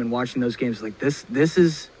team and watching those games. Like, this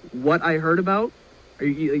is what I heard about.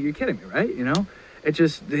 You're kidding me, right? You know, they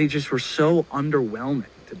just were so underwhelming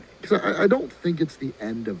to me. Because I don't think it's the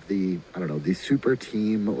end of the super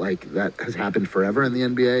team like that has happened forever in the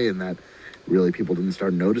NBA, and that really people didn't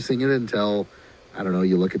start noticing it until,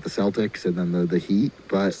 you look at the Celtics and then the Heat.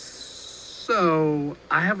 But so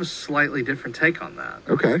I have a slightly different take on that.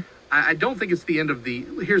 Okay. I don't think it's the end of the.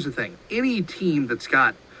 Here's the thing: any team that's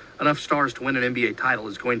got enough stars to win an NBA title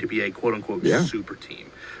is going to be a quote unquote super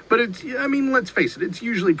team. But let's face it, it's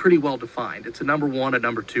usually pretty well defined. It's a number one, a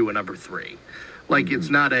number two, a number three. Like it's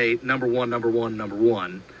not a number one,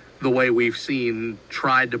 the way we've seen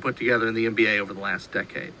tried to put together in the NBA over the last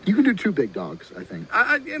decade. You can do two big dogs, I think.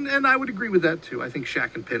 And I would agree with that too. I think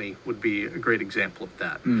Shaq and Penny would be a great example of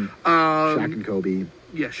that. Shaq and Kobe.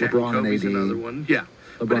 Yeah, Shaq LeBron and Kobe's and AD. another one. Yeah.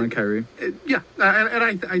 LeBron and Kyrie.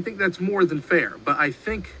 I think that's more than fair. But I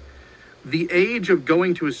think the age of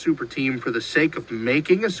going to a super team for the sake of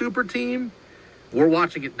making a super team, we're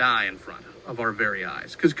watching it die in front of our very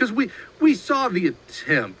eyes. Because we saw the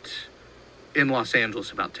attempt in Los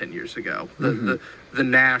Angeles about 10 years ago. The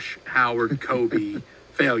Nash, Howard, Kobe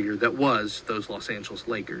failure that was those Los Angeles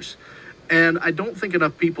Lakers. And I don't think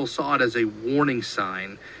enough people saw it as a warning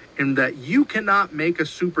sign in that you cannot make a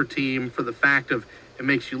super team for the fact of it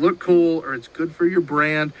makes you look cool or it's good for your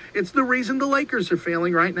brand. It's the reason the Lakers are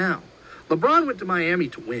failing right now. LeBron went to Miami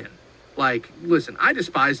to win. Like, listen, I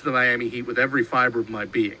despise the Miami Heat with every fiber of my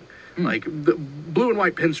being. Like, the blue and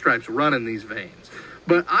white pinstripes run in these veins.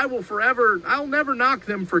 But I'll never knock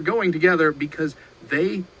them for going together because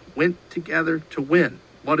they went together to win.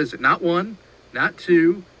 What is it? Not one, not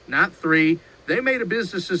two, not three. They made a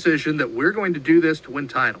business decision that we're going to do this to win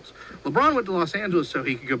titles. LeBron went to Los Angeles so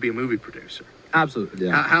he could go be a movie producer. Absolutely.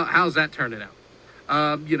 Yeah. How's that turning out?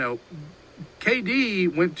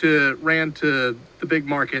 KD ran to the big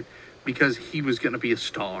market because he was going to be a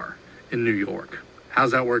star in New York.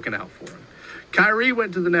 How's that working out for him? Kyrie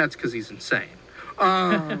went to the Nets because he's insane.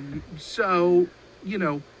 So,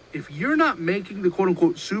 if you're not making the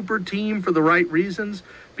quote-unquote super team for the right reasons,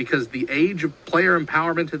 because the age of player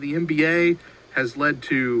empowerment in the NBA has led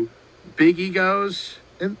to big egos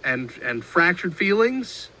and fractured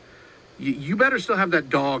feelings, you better still have that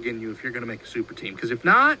dog in you if you're going to make a super team. Because if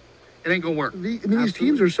not, it ain't going to work. These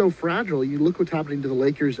teams are so fragile. You look what's happening to the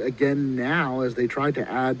Lakers again now as they try to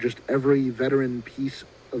add just every veteran piece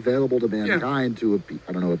available to mankind to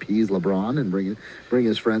appease LeBron and bring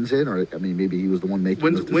his friends in, or maybe he was the one making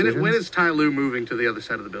those decisions. When is Ty Lue moving to the other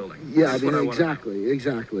side of the building? Yeah,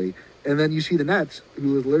 exactly. And then you see the Nets,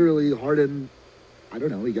 who is literally Harden. I don't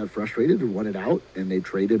know. He got frustrated and wanted out, and they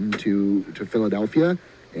traded him to Philadelphia.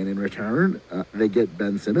 And in return, they get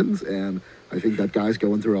Ben Simmons, and I think that guy's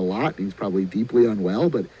going through a lot. He's probably deeply unwell,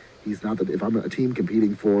 but he's not if I'm a team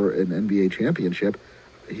competing for an NBA championship,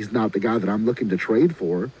 he's not the guy that I'm looking to trade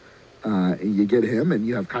for. You get him, and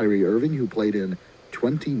you have Kyrie Irving, who played in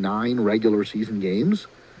 29 regular season games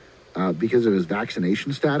because of his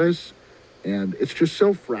vaccination status, and it's just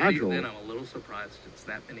so fragile. Then I'm a little surprised it's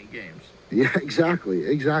that many games. Yeah,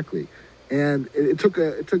 exactly. And it took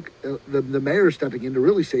the mayor stepping in to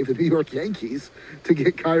really save the New York Yankees to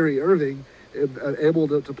get Kyrie Irving able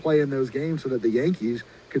to play in those games so that the Yankees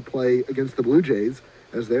could play against the Blue Jays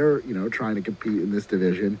as they're trying to compete in this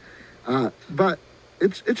division. But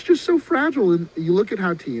it's just so fragile. And you look at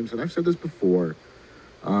how teams, and I've said this before,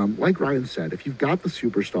 like Ryan said, if you've got the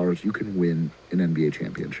superstars, you can win an NBA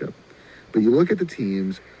championship. But you look at the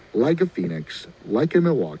teams like a Phoenix, like a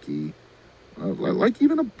Milwaukee,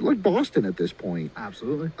 like Boston at this point.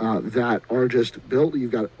 Absolutely. That are just built.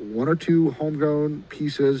 You've got one or two homegrown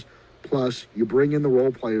pieces, plus you bring in the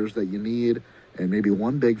role players that you need, and maybe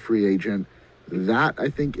one big free agent. That, I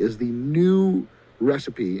think, is the new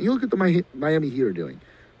recipe. You look at the Miami Heat are doing.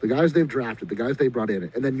 The guys they've drafted, the guys they brought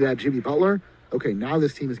in, and then you add Jimmy Butler. Okay, now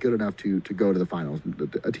this team is good enough to go to the finals,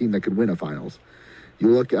 a team that could win a finals. You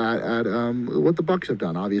look at what the Bucks have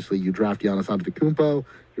done. Obviously, you draft Giannis Antetokounmpo.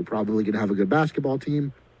 You're probably going to have a good basketball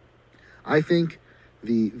team. I think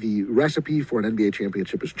the recipe for an NBA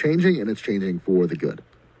championship is changing, and it's changing for the good.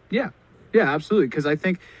 Yeah, absolutely. Because I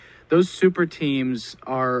think those super teams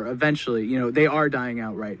are eventually, they are dying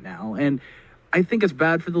out right now. And I think it's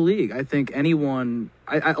bad for the league. I think a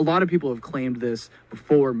lot of people have claimed this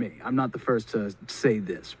before me. I'm not the first to say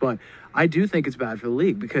this, but I do think it's bad for the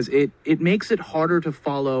league because it makes it harder to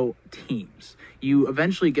follow teams. You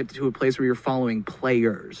eventually get to a place where you're following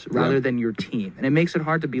players rather than your team. And it makes it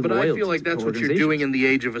hard to be loyal. But I feel like that's what you're doing in the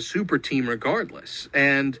age of a super team regardless.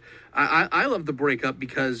 And I love the breakup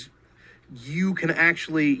because you can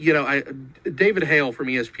actually, David Hale from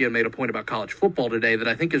ESPN made a point about college football today that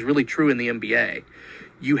I think is really true in the NBA.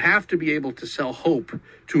 You have to be able to sell hope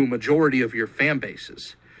to a majority of your fan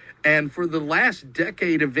bases. And for the last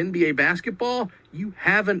decade of NBA basketball, you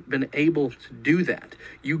haven't been able to do that.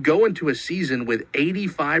 You go into a season with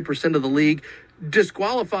 85% of the league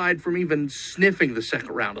disqualified from even sniffing the second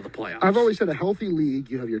round of the playoffs. I've always said a healthy league,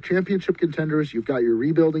 you have your championship contenders, you've got your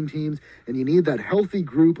rebuilding teams, and you need that healthy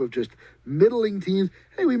group of just middling teams.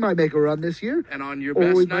 Hey, we might make a run this year. And on your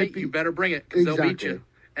best night, you better bring it because they'll beat you.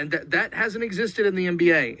 And that hasn't existed in the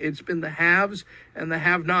NBA. It's been the haves and the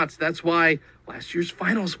have-nots. That's why last year's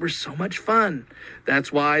finals were so much fun.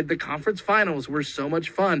 That's why the conference finals were so much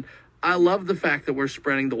fun. I love the fact that we're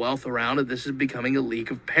spreading the wealth around and this is becoming a league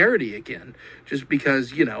of parity again. Just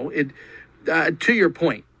because, to your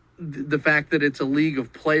point, the fact that it's a league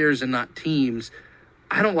of players and not teams,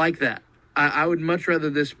 I don't like that. I would much rather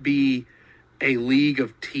this be a league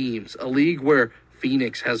of teams, a league where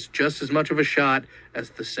Phoenix has just as much of a shot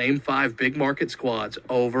as the same 5 big market squads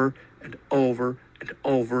over and over and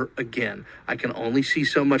over again. I can only see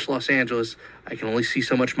so much Los Angeles. I can only see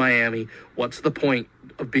so much Miami. What's the point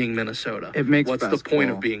of being Minnesota? What's the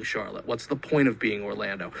point of being Charlotte? What's the point of being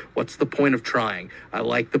Orlando? What's the point of trying? I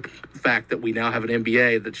like the fact that we now have an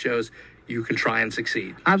NBA that shows you can try and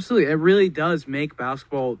succeed. Absolutely. It really does make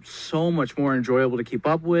basketball so much more enjoyable to keep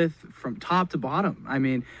up with from top to bottom. I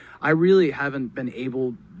mean, I really haven't been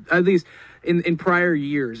able, at least in prior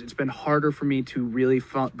years, it's been harder for me to really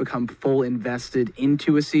become full invested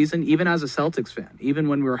into a season, even as a Celtics fan, even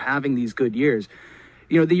when we were having these good years.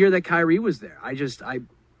 The year that Kyrie was there,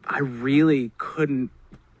 I really couldn't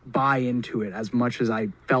buy into it as much as I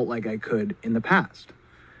felt like I could in the past.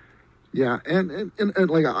 Yeah, and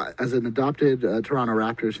like as an adopted Toronto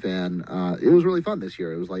Raptors fan, it was really fun this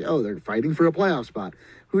year. It was like, oh, they're fighting for a playoff spot.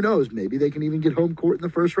 Who knows? Maybe they can even get home court in the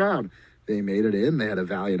first round. They made it in. They had a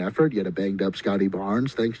valiant effort. You had a banged-up Scotty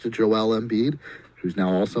Barnes, thanks to Joel Embiid, who's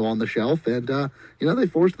now also on the shelf. And, they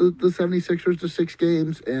forced the 76ers to 6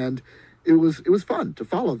 games, and it was fun to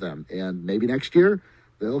follow them. And maybe next year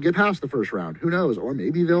they'll get past the first round. Who knows? Or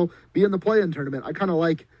maybe they'll be in the play-in tournament. I kind of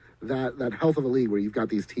like that health of a league where you've got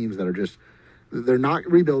these teams that are just, they're not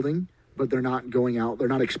rebuilding, but they're not going out. They're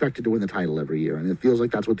not expected to win the title every year. And it feels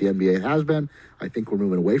like that's what the NBA has been. I think we're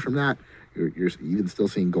moving away from that. You're even still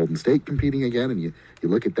seeing Golden State competing again. And you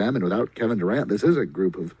look at them, and without Kevin Durant, this is a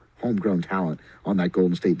group of homegrown talent on that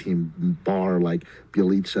Golden State team, bar like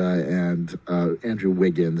Bjelica and Andrew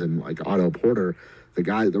Wiggins and like Otto Porter.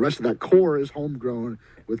 The rest of that core is homegrown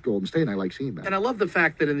with Golden State, and I like seeing that. And I love the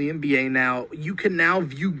fact that in the NBA now, you can now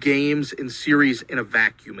view games and series in a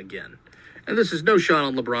vacuum again. And this is no shot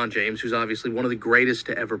on LeBron James, who's obviously one of the greatest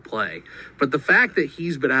to ever play. But the fact that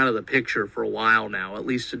he's been out of the picture for a while now, at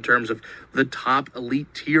least in terms of the top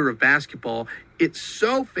elite tier of basketball, it's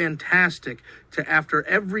so fantastic to, after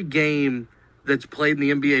every game that's played in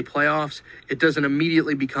the NBA playoffs, it doesn't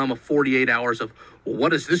immediately become a 48 hours of, well, what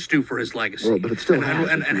does this do for his legacy? Well, but it still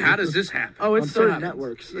happens. And how does this happen? Oh, it still happens.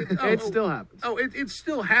 Networks. It still happens. Oh, it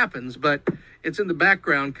still happens, but it's in the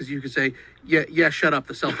background because you could say, yeah, shut up,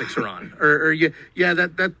 the Celtics are on, or yeah,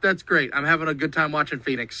 that's great. I'm having a good time watching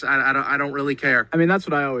Phoenix. I don't really care. I mean, that's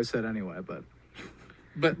what I always said anyway, but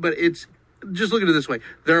it's just look at it this way: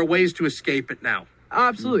 there are ways to escape it now.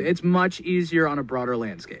 Absolutely, it's much easier on a broader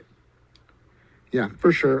landscape. Yeah,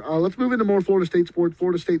 for sure. Let's move into more Florida State sports.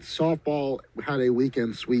 Florida State softball had a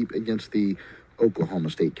weekend sweep against the Oklahoma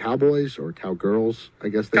State Cowboys, or Cowgirls, I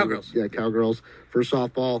guess. Cowgirls. Yeah, Cowgirls for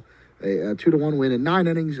softball. A 2-1 win in 9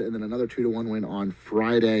 innings, and then another 2-1 win on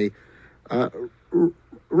Friday.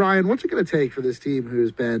 Ryan, what's it going to take for this team, who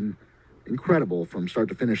has been incredible from start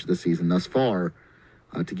to finish this season thus far,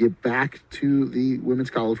 to get back to the Women's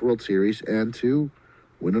College World Series and to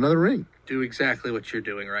win another ring? Do exactly what you're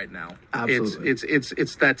doing right now. Absolutely.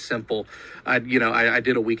 It's that simple. I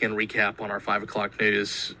did a weekend recap on our 5 o'clock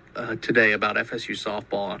news today about FSU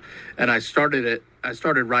softball, and I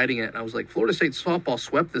started writing it, and I was like, Florida State softball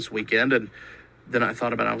swept this weekend, and then I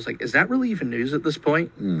thought about it. I was like, is that really even news at this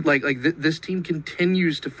point? This team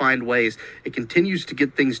continues to find ways. It continues to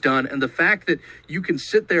get things done, and the fact that you can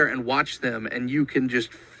sit there and watch them, and you can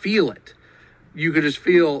just feel it. You could just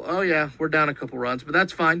feel, oh yeah, we're down a couple runs, but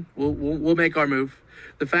that's fine. We'll make our move.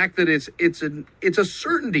 The fact that it's a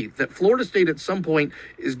certainty that Florida State at some point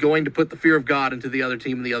is going to put the fear of God into the other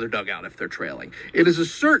team in the other dugout if they're trailing. It is a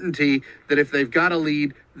certainty that if they've got a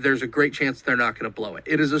lead, there's a great chance they're not going to blow it.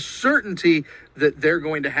 It is a certainty that they're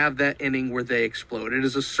going to have that inning where they explode. It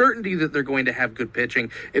is a certainty that they're going to have good pitching.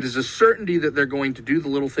 It is a certainty that they're going to do the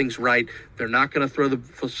little things right. They're not going to throw the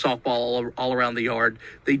softball all around the yard.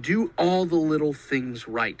 They do all the little things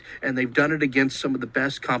right, and they've done it against some of the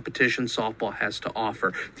best competition softball has to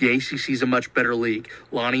offer. The ACC is a much better league.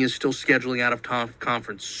 Lonnie is still scheduling out of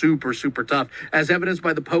conference. Super, super tough, as evidenced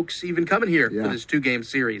by the Pokes even coming here for this 2-game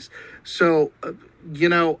series. So,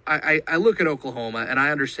 I look at Oklahoma, and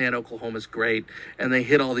I understand Oklahoma's great, and they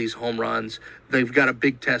hit all these home runs. They've got a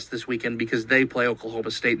big test this weekend because they play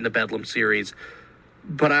Oklahoma State in the Bedlam Series.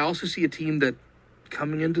 But I also see a team that,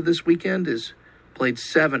 coming into this weekend, has played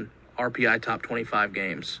 7 RPI top 25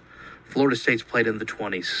 games. Florida State's played in the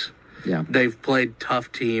 20s. Yeah. They've played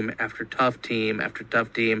tough team after tough team after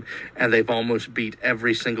tough team, and they've almost beat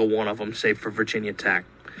every single one of them, save for Virginia Tech.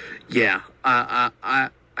 Yeah, I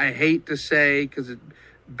hate to say, because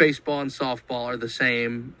baseball and softball are the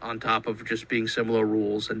same on top of just being similar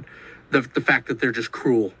rules, and the fact that they're just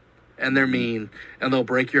cruel and they're mean and they'll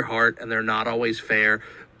break your heart and they're not always fair.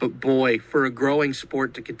 But boy, for a growing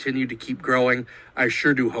sport to continue to keep growing, I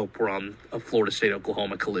sure do hope we're on a Florida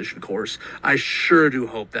State-Oklahoma collision course. I sure do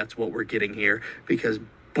hope that's what we're getting here, because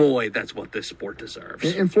boy, that's what this sport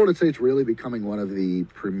deserves. And Florida State's really becoming one of the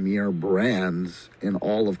premier brands in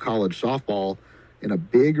all of college softball. And a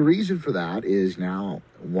big reason for that is now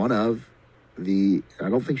one of the, I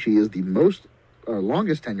don't think she is the most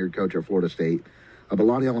longest tenured coach at Florida State, but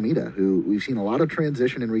Lonnie Alameda, who we've seen a lot of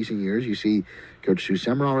transition in recent years. You see Coach Sue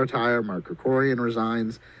Semrau retire, Mark Krikorian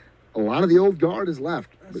resigns. A lot of the old guard is left,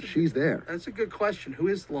 but she's there. That's a good question. Who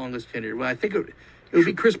is the longest tenured? Well, I think it would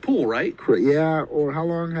be Chris Poole, right? Yeah, or how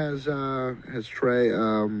long has Trey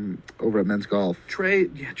over at men's golf?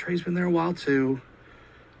 Trey's been there a while too.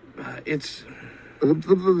 It's...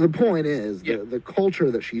 The point is the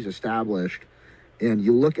culture that she's established, and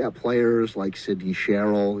you look at players like Sydney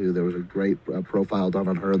Sherrill, who there was a great profile done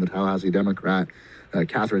on her in the Tallahassee Democrat,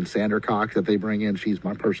 Catherine Sandercock that they bring in. She's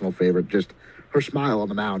my personal favorite. Just her smile on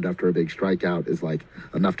the mound after a big strikeout is like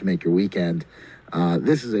enough to make your weekend.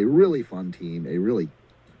 This is a really fun team, a really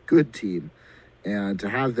good team, and to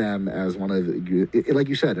have them as one of the, like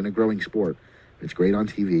you said, in a growing sport. It's great on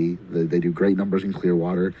TV. They do great numbers in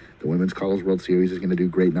Clearwater. The Women's College World Series is going to do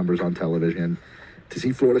great numbers on television. To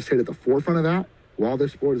see Florida State at the forefront of that while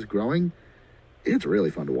this sport is growing, it's really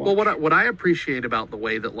fun to watch. Well, what I appreciate about the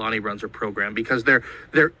way that Lonnie runs her program, because there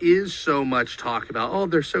is so much talk about, oh,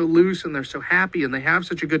 they're so loose and they're so happy and they have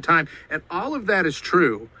such a good time. And all of that is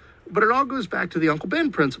true, but it all goes back to the Uncle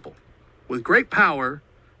Ben principle. With great power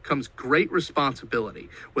comes great responsibility.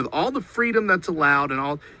 With all the freedom that's allowed and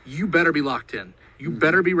all, you better be locked in. You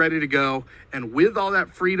better be ready to go. And with all that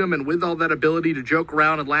freedom and with all that ability to joke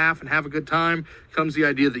around and laugh and have a good time comes the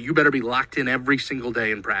idea that you better be locked in every single day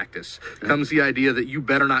in practice. Comes the idea that you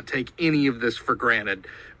better not take any of this for granted.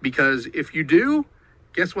 Because if you do,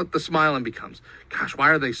 guess what the smiling becomes? Gosh, why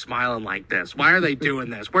are they smiling like this? Why are they doing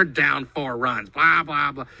this? We're down 4 runs, blah,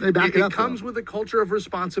 blah, blah. It comes with a culture of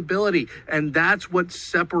responsibility, and that's what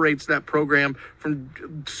separates that program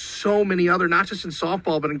from so many other, not just in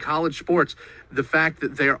softball, but in college sports. The fact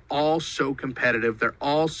that they're all so competitive, they're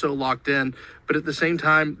all so locked in, but at the same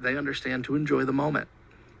time, they understand to enjoy the moment.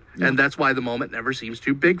 Yeah. And that's why the moment never seems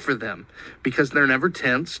too big for them, because they're never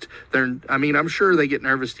tensed. I'm sure they get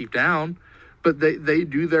nervous deep down, but they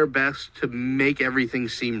do their best to make everything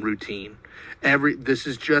seem routine. This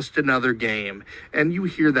is just another game. And you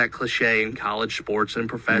hear that cliche in college sports and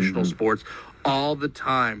professional sports all the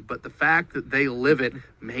time. But the fact that they live it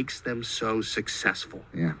makes them so successful.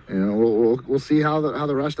 Yeah, we'll see how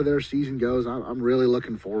the rest of their season goes. I'm really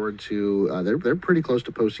looking forward to. They're pretty close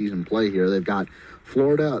to postseason play here. They've got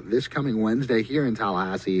Florida this coming Wednesday here in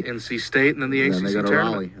Tallahassee. NC State, and then the ACC tournament. Then they go to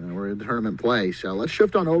Raleigh, and we're in tournament play. So let's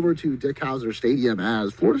shift on over to Dick Howser Stadium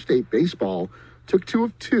as Florida State baseball took 2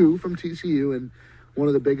 of 2 from TCU in one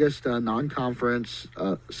of the biggest non-conference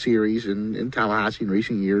series in Tallahassee in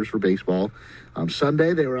recent years for baseball.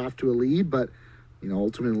 Sunday, they were off to a lead, but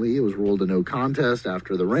ultimately it was ruled a no contest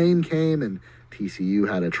after the rain came, and TCU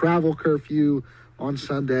had a travel curfew on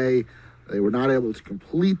Sunday. They were not able to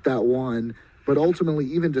complete that one, but ultimately,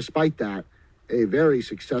 even despite that, a very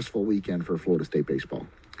successful weekend for Florida State baseball.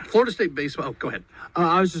 Florida State baseball. Oh, go ahead.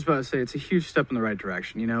 I was just about to say it's a huge step in the right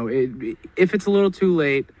direction. If it's a little too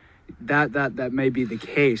late, that may be the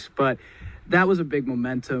case, but that was a big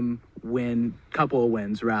momentum couple of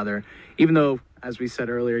wins rather. Even though, as we said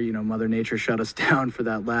earlier, Mother Nature shut us down for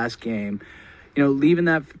that last game. Leaving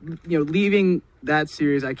that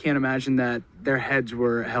series, I can't imagine that their heads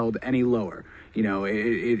were held any lower.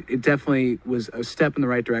 It definitely was a step in the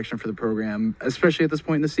right direction for the program, especially at this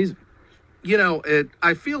point in the season.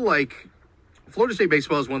 I feel like Florida State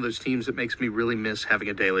baseball is one of those teams that makes me really miss having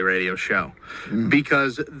a daily radio show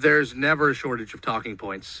because there's never a shortage of talking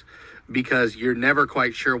points because you're never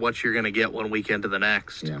quite sure what you're going to get one weekend to the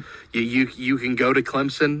next. Yeah. You can go to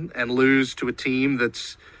Clemson and lose to a team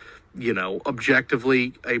that's,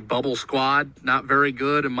 objectively a bubble squad, not very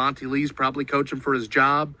good, and Monty Lee's probably coaching for his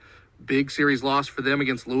job. Big series loss for them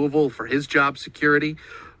against Louisville for his job security.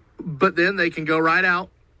 But then they can go right out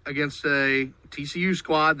against a TCU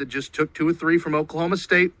squad that just took 2 or 3 from Oklahoma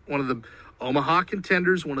State, one of the Omaha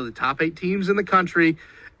contenders, one of the top 8 teams in the country,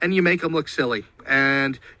 and you make them look silly.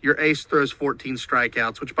 And your ace throws 14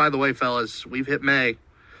 strikeouts, which, by the way, fellas, we've hit May.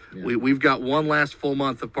 Yeah. We've got one last full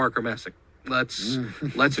month of Parker Messick. Let's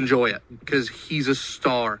enjoy it, because he's a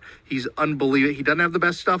star. He's unbelievable. He doesn't have the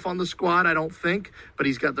best stuff on the squad, I don't think, but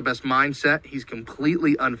he's got the best mindset. He's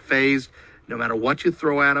completely unfazed no matter what you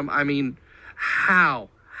throw at him. I mean, how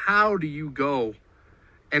do you go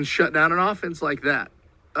and shut down an offense like that?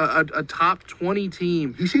 A top 20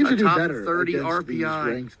 team. He seems to do top better 30 against RPI. These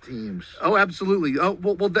ranked teams. Oh, absolutely. Oh,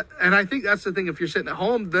 well, and I think that's the thing. If you're sitting at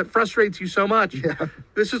home, that frustrates you so much. Yeah.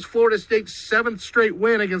 This is Florida State's 7th straight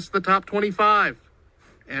win against the top 25,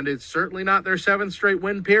 and it's certainly not their 7th straight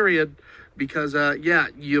win period, because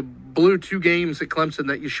you blew 2 games at Clemson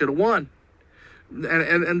that you should have won.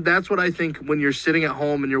 And that's what I think when you're sitting at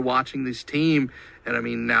home and you're watching this team. And I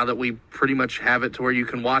mean, now that we pretty much have it to where you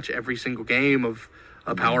can watch every single game of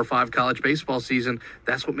a Power 5 college baseball season,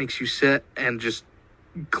 that's what makes you sit and just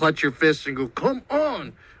clutch your fists and go, come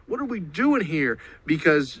on, what are we doing here?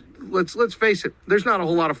 Because let's face it, there's not a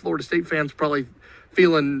whole lot of Florida State fans probably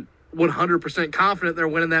feeling 100% confident they're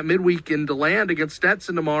winning that midweek in DeLand against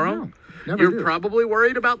Stetson tomorrow. No, You're probably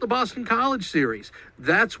worried about the Boston College series.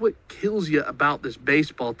 That's what kills you about this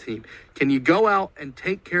baseball team. Can you go out and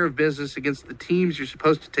take care of business against the teams you're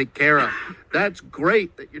supposed to take care of? That's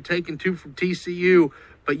great that you're taking 2 from TCU,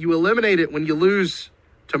 but you eliminate it when you lose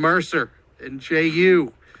to Mercer and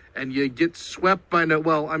JU and you get swept by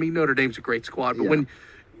Notre Dame's a great squad, but when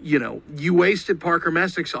you wasted Parker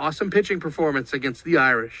Messick's awesome pitching performance against the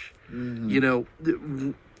Irish.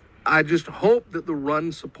 I just hope that the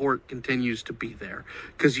run support continues to be there,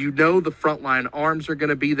 because the frontline arms are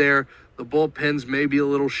going to be there. The bullpens may be a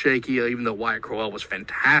little shaky, even though Wyatt Crowell was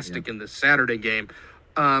fantastic in this Saturday game.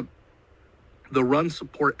 The run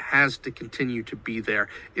support has to continue to be there.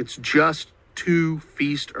 It's just too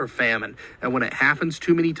feast or famine. And when it happens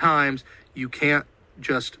too many times, you can't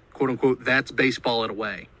just, quote unquote, that's baseball it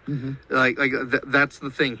away. Mm-hmm. That's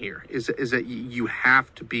the thing here, is that you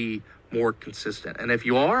have to be more consistent. And if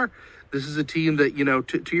you are, this is a team that,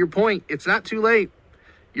 to your point, it's not too late.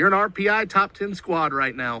 You're an RPI top 10 squad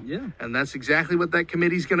right now. Yeah. And that's exactly what that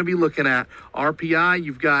committee's going to be looking at. RPI,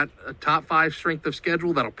 you've got a top 5 strength of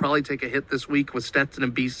schedule. That'll probably take a hit this week with Stetson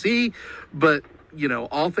and BC. But,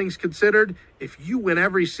 all things considered, if you win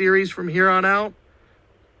every series from here on out,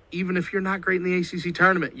 even if you're not great in the ACC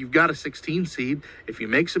tournament, you've got a 16 seed. If you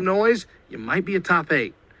make some noise, you might be a top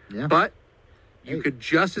 8. Yeah. But you could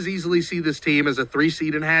just as easily see this team as a 3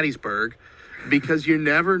 seed in Hattiesburg, because you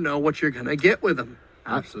never know what you're going to get with them.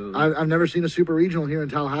 Absolutely. I've never seen a super regional here in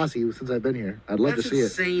Tallahassee since I've been here. I'd love to see it.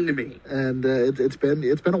 That's insane to me. And it's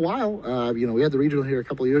been a while. We had the regional here a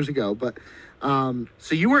couple of years ago, but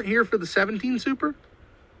so you weren't here for the 17 Super?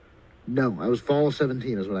 No, I was fall of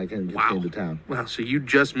 17 is when I came to town. Wow, so you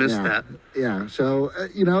just missed that. Yeah, so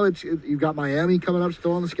you've got Miami coming up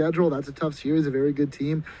still on the schedule. That's a tough series, a very good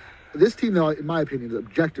team. This team, though, in my opinion, is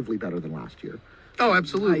objectively better than last year. Oh,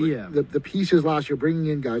 absolutely. Yeah. The pieces last year, bringing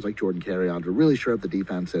in guys like Jordan Carrion to really shore up the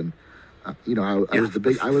defense, and I was the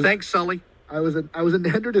big. Thanks, Sully. I was an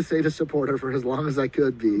Ender DeSantis supporter for as long as I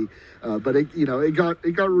could be, but it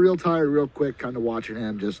got real tired real quick, kind of watching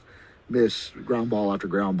him just miss ground ball after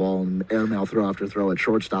ground ball and airmail throw after throw at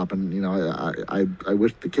shortstop, and I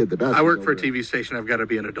wish the kid the best. I work for a TV station. I've got to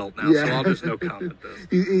be an adult now, so I'll just no comment.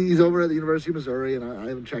 He's over at the University of Missouri, and I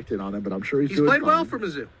haven't checked in on him, but I'm sure he's doing played fine. well for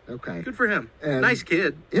Mizzou. Okay, good for him. And nice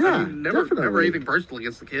kid. Yeah, never anything personal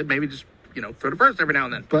against the kid. Maybe just throw to first every now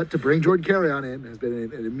and then. But to bring Jordan Carrion in has been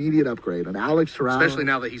an immediate upgrade. And Alex Terrell, especially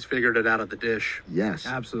now that he's figured it out of the dish. Yes,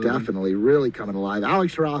 absolutely, definitely, really coming alive.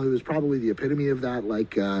 Alex Terrell, who is probably the epitome of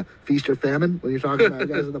that, feast or famine when you're talking about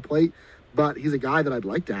guys on the plate. But he's a guy that I'd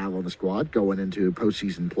like to have on the squad going into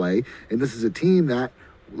postseason play. And this is a team that,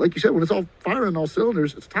 like you said, when it's all firing on all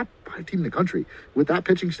cylinders, it's a top 5 team in the country with that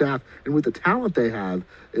pitching staff and with the talent they have.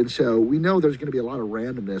 And so we know there's going to be a lot of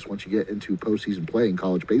randomness once you get into postseason play in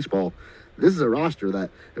college baseball. This is a roster that,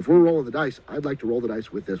 if we're rolling the dice, I'd like to roll the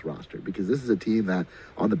dice with this roster, because this is a team that,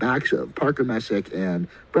 on the backs of Parker Messick and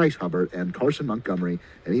Bryce Hubbard and Carson Montgomery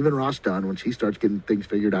and even Ross Dunn, once he starts getting things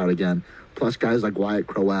figured out again, plus guys like Wyatt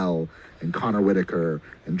Crowell and Connor Whitaker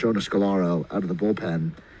and Jonas Scalaro out of the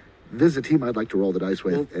bullpen, this is a team I'd like to roll the dice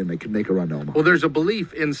with, and they can make a run to Omaha. Well, there's a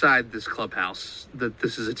belief inside this clubhouse that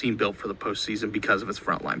this is a team built for the postseason because of its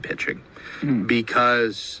frontline pitching.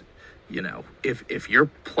 Because, if you're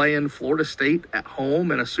playing Florida State at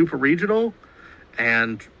home in a super regional,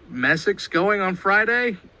 and Messick's going on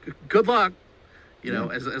Friday, good luck. You know,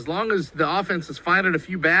 as long as the offense is finding a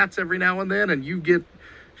few bats every now and then and you get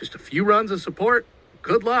just a few runs of support,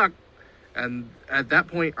 good luck. And at that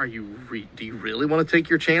point, do you really want to take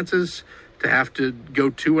your chances to have to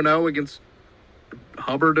go 2-0 against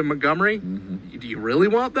Hubbard and Montgomery? Mm-hmm. Do you really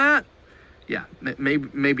want that? Yeah,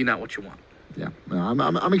 maybe not what you want. Yeah, no,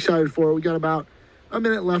 I'm excited for it. We got about a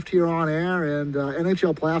minute left here on air, and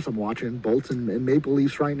NHL playoffs. I'm watching Bolts and Maple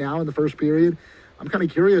Leafs right now in the first period. I'm kind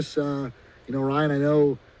of curious. Ryan, I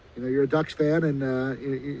know you're a Ducks fan, and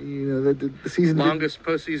the season longest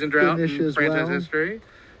postseason drought in franchise history,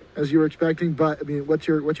 as you were expecting. But I mean, what's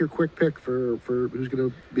your quick pick for who's going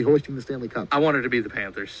to be hoisting the Stanley Cup? I want it to be the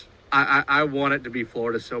Panthers. I want it to be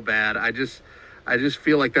Florida so bad. I just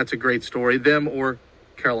feel like that's a great story. Them or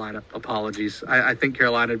Carolina. Apologies. I think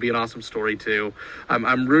Carolina would be an awesome story too.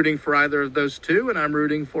 I'm rooting for either of those two, and I'm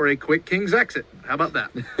rooting for a quick Kings exit. How about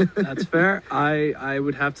that? That's fair. I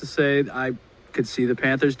would have to say I could see the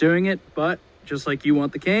Panthers doing it, but just like you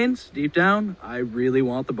want the Canes, deep down, I really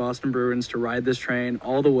want the Boston Bruins to ride this train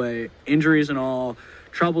all the way, injuries and all,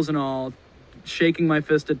 troubles and all, shaking my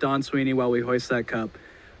fist at Don Sweeney while we hoist that cup.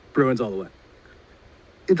 Bruins all the way.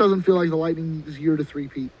 It doesn't feel like the Lightning's year to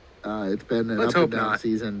three-peat. It's been an up and down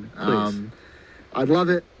season. I'd love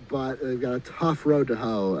it, but they've got a tough road to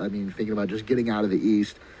hoe. I mean, thinking about just getting out of the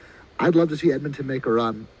East. I'd love to see Edmonton make a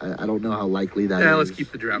run. I don't know how likely that is. Yeah, let's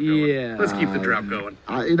keep the drought going. Yeah. Let's keep the drought going.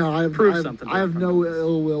 I have no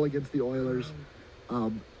ill will against the Oilers.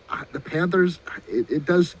 The Panthers, it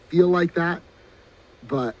does feel like that.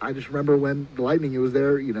 But I just remember when the Lightning, it was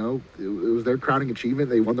their crowning achievement.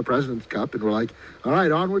 They won the President's Cup, and we're like, all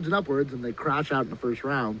right, onwards and upwards, and they crash out in the first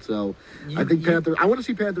round. So I think Panthers. I want to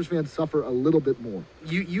see Panthers fans suffer a little bit more.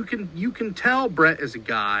 You can tell Brett is a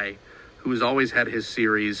guy who has always had his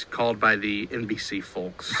series called by the NBC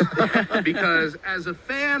folks, because as a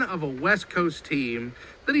fan of a West Coast team,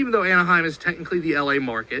 that even though Anaheim is technically the LA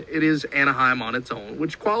market, it is Anaheim on its own,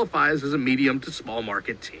 which qualifies as a medium to small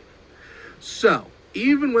market team. So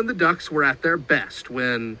even when the Ducks were at their best,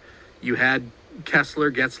 when you had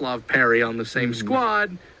Kessler, Getzlaf, Perry on the same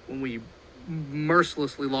squad, when we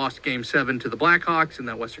mercilessly lost Game 7 to the Blackhawks in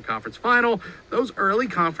that Western Conference Final, those early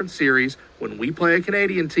conference series, when we play a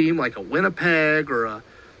Canadian team like a Winnipeg or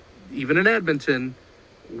even an Edmonton,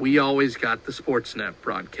 we always got the Sportsnet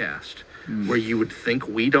broadcast, where you would think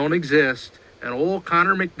we don't exist. And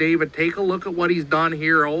Connor McDavid, take a look at what he's done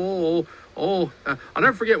here. I'll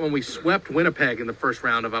never forget when we swept Winnipeg in the first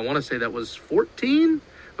round of, I want to say that was 14?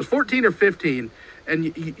 It was 14 or 15.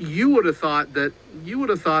 And you would have thought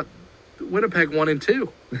Winnipeg 1-2.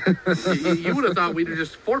 You would have thought we'd have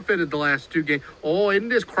just forfeited the last two games. Isn't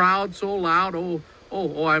this crowd so loud?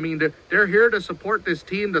 I mean, they're here to support this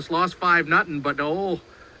team that's lost 5-0, but you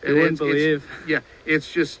wouldn't believe.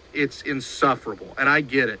 It's insufferable. And I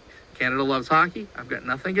get it. Canada loves hockey. I've got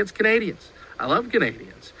nothing against Canadians. I love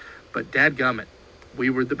Canadians. But dadgummit, we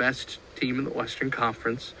were the best team in the Western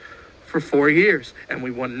Conference for 4 years, and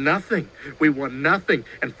we won nothing.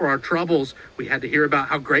 And for our troubles, we had to hear about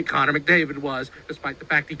how great Connor McDavid was, despite the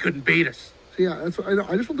fact he couldn't beat us. So yeah, that's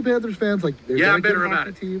I just want the Panthers fans I'm bitter about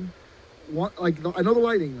it. Team. I know the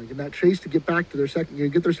Lightning, in that chase to get back to their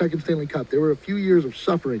second Stanley Cup. There were a few years of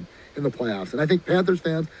suffering in the playoffs, and I think Panthers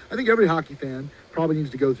fans, I think every hockey fan probably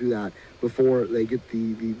needs to go through that before they get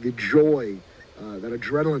the joy. That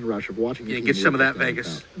adrenaline rush of watching. Get some of that,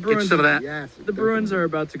 Vegas. Get some of that. Yes, the Bruins are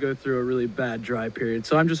about to go through a really bad dry period,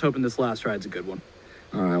 so I'm just hoping this last ride's a good one.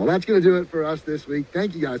 All right, well, that's going to do it for us this week.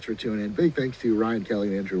 Thank you guys for tuning in. Big thanks to Ryan Kelly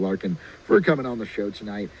and Andrew Larkin for coming on the show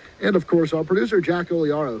tonight. And, of course, our producer, Jack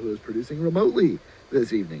Oliaro, who is producing remotely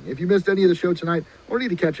this evening. If you missed any of the show tonight or need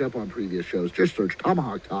to catch up on previous shows, just search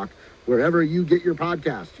Tomahawk Talk wherever you get your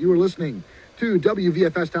podcasts. You are listening to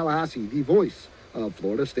WVFS Tallahassee, the voice of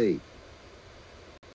Florida State.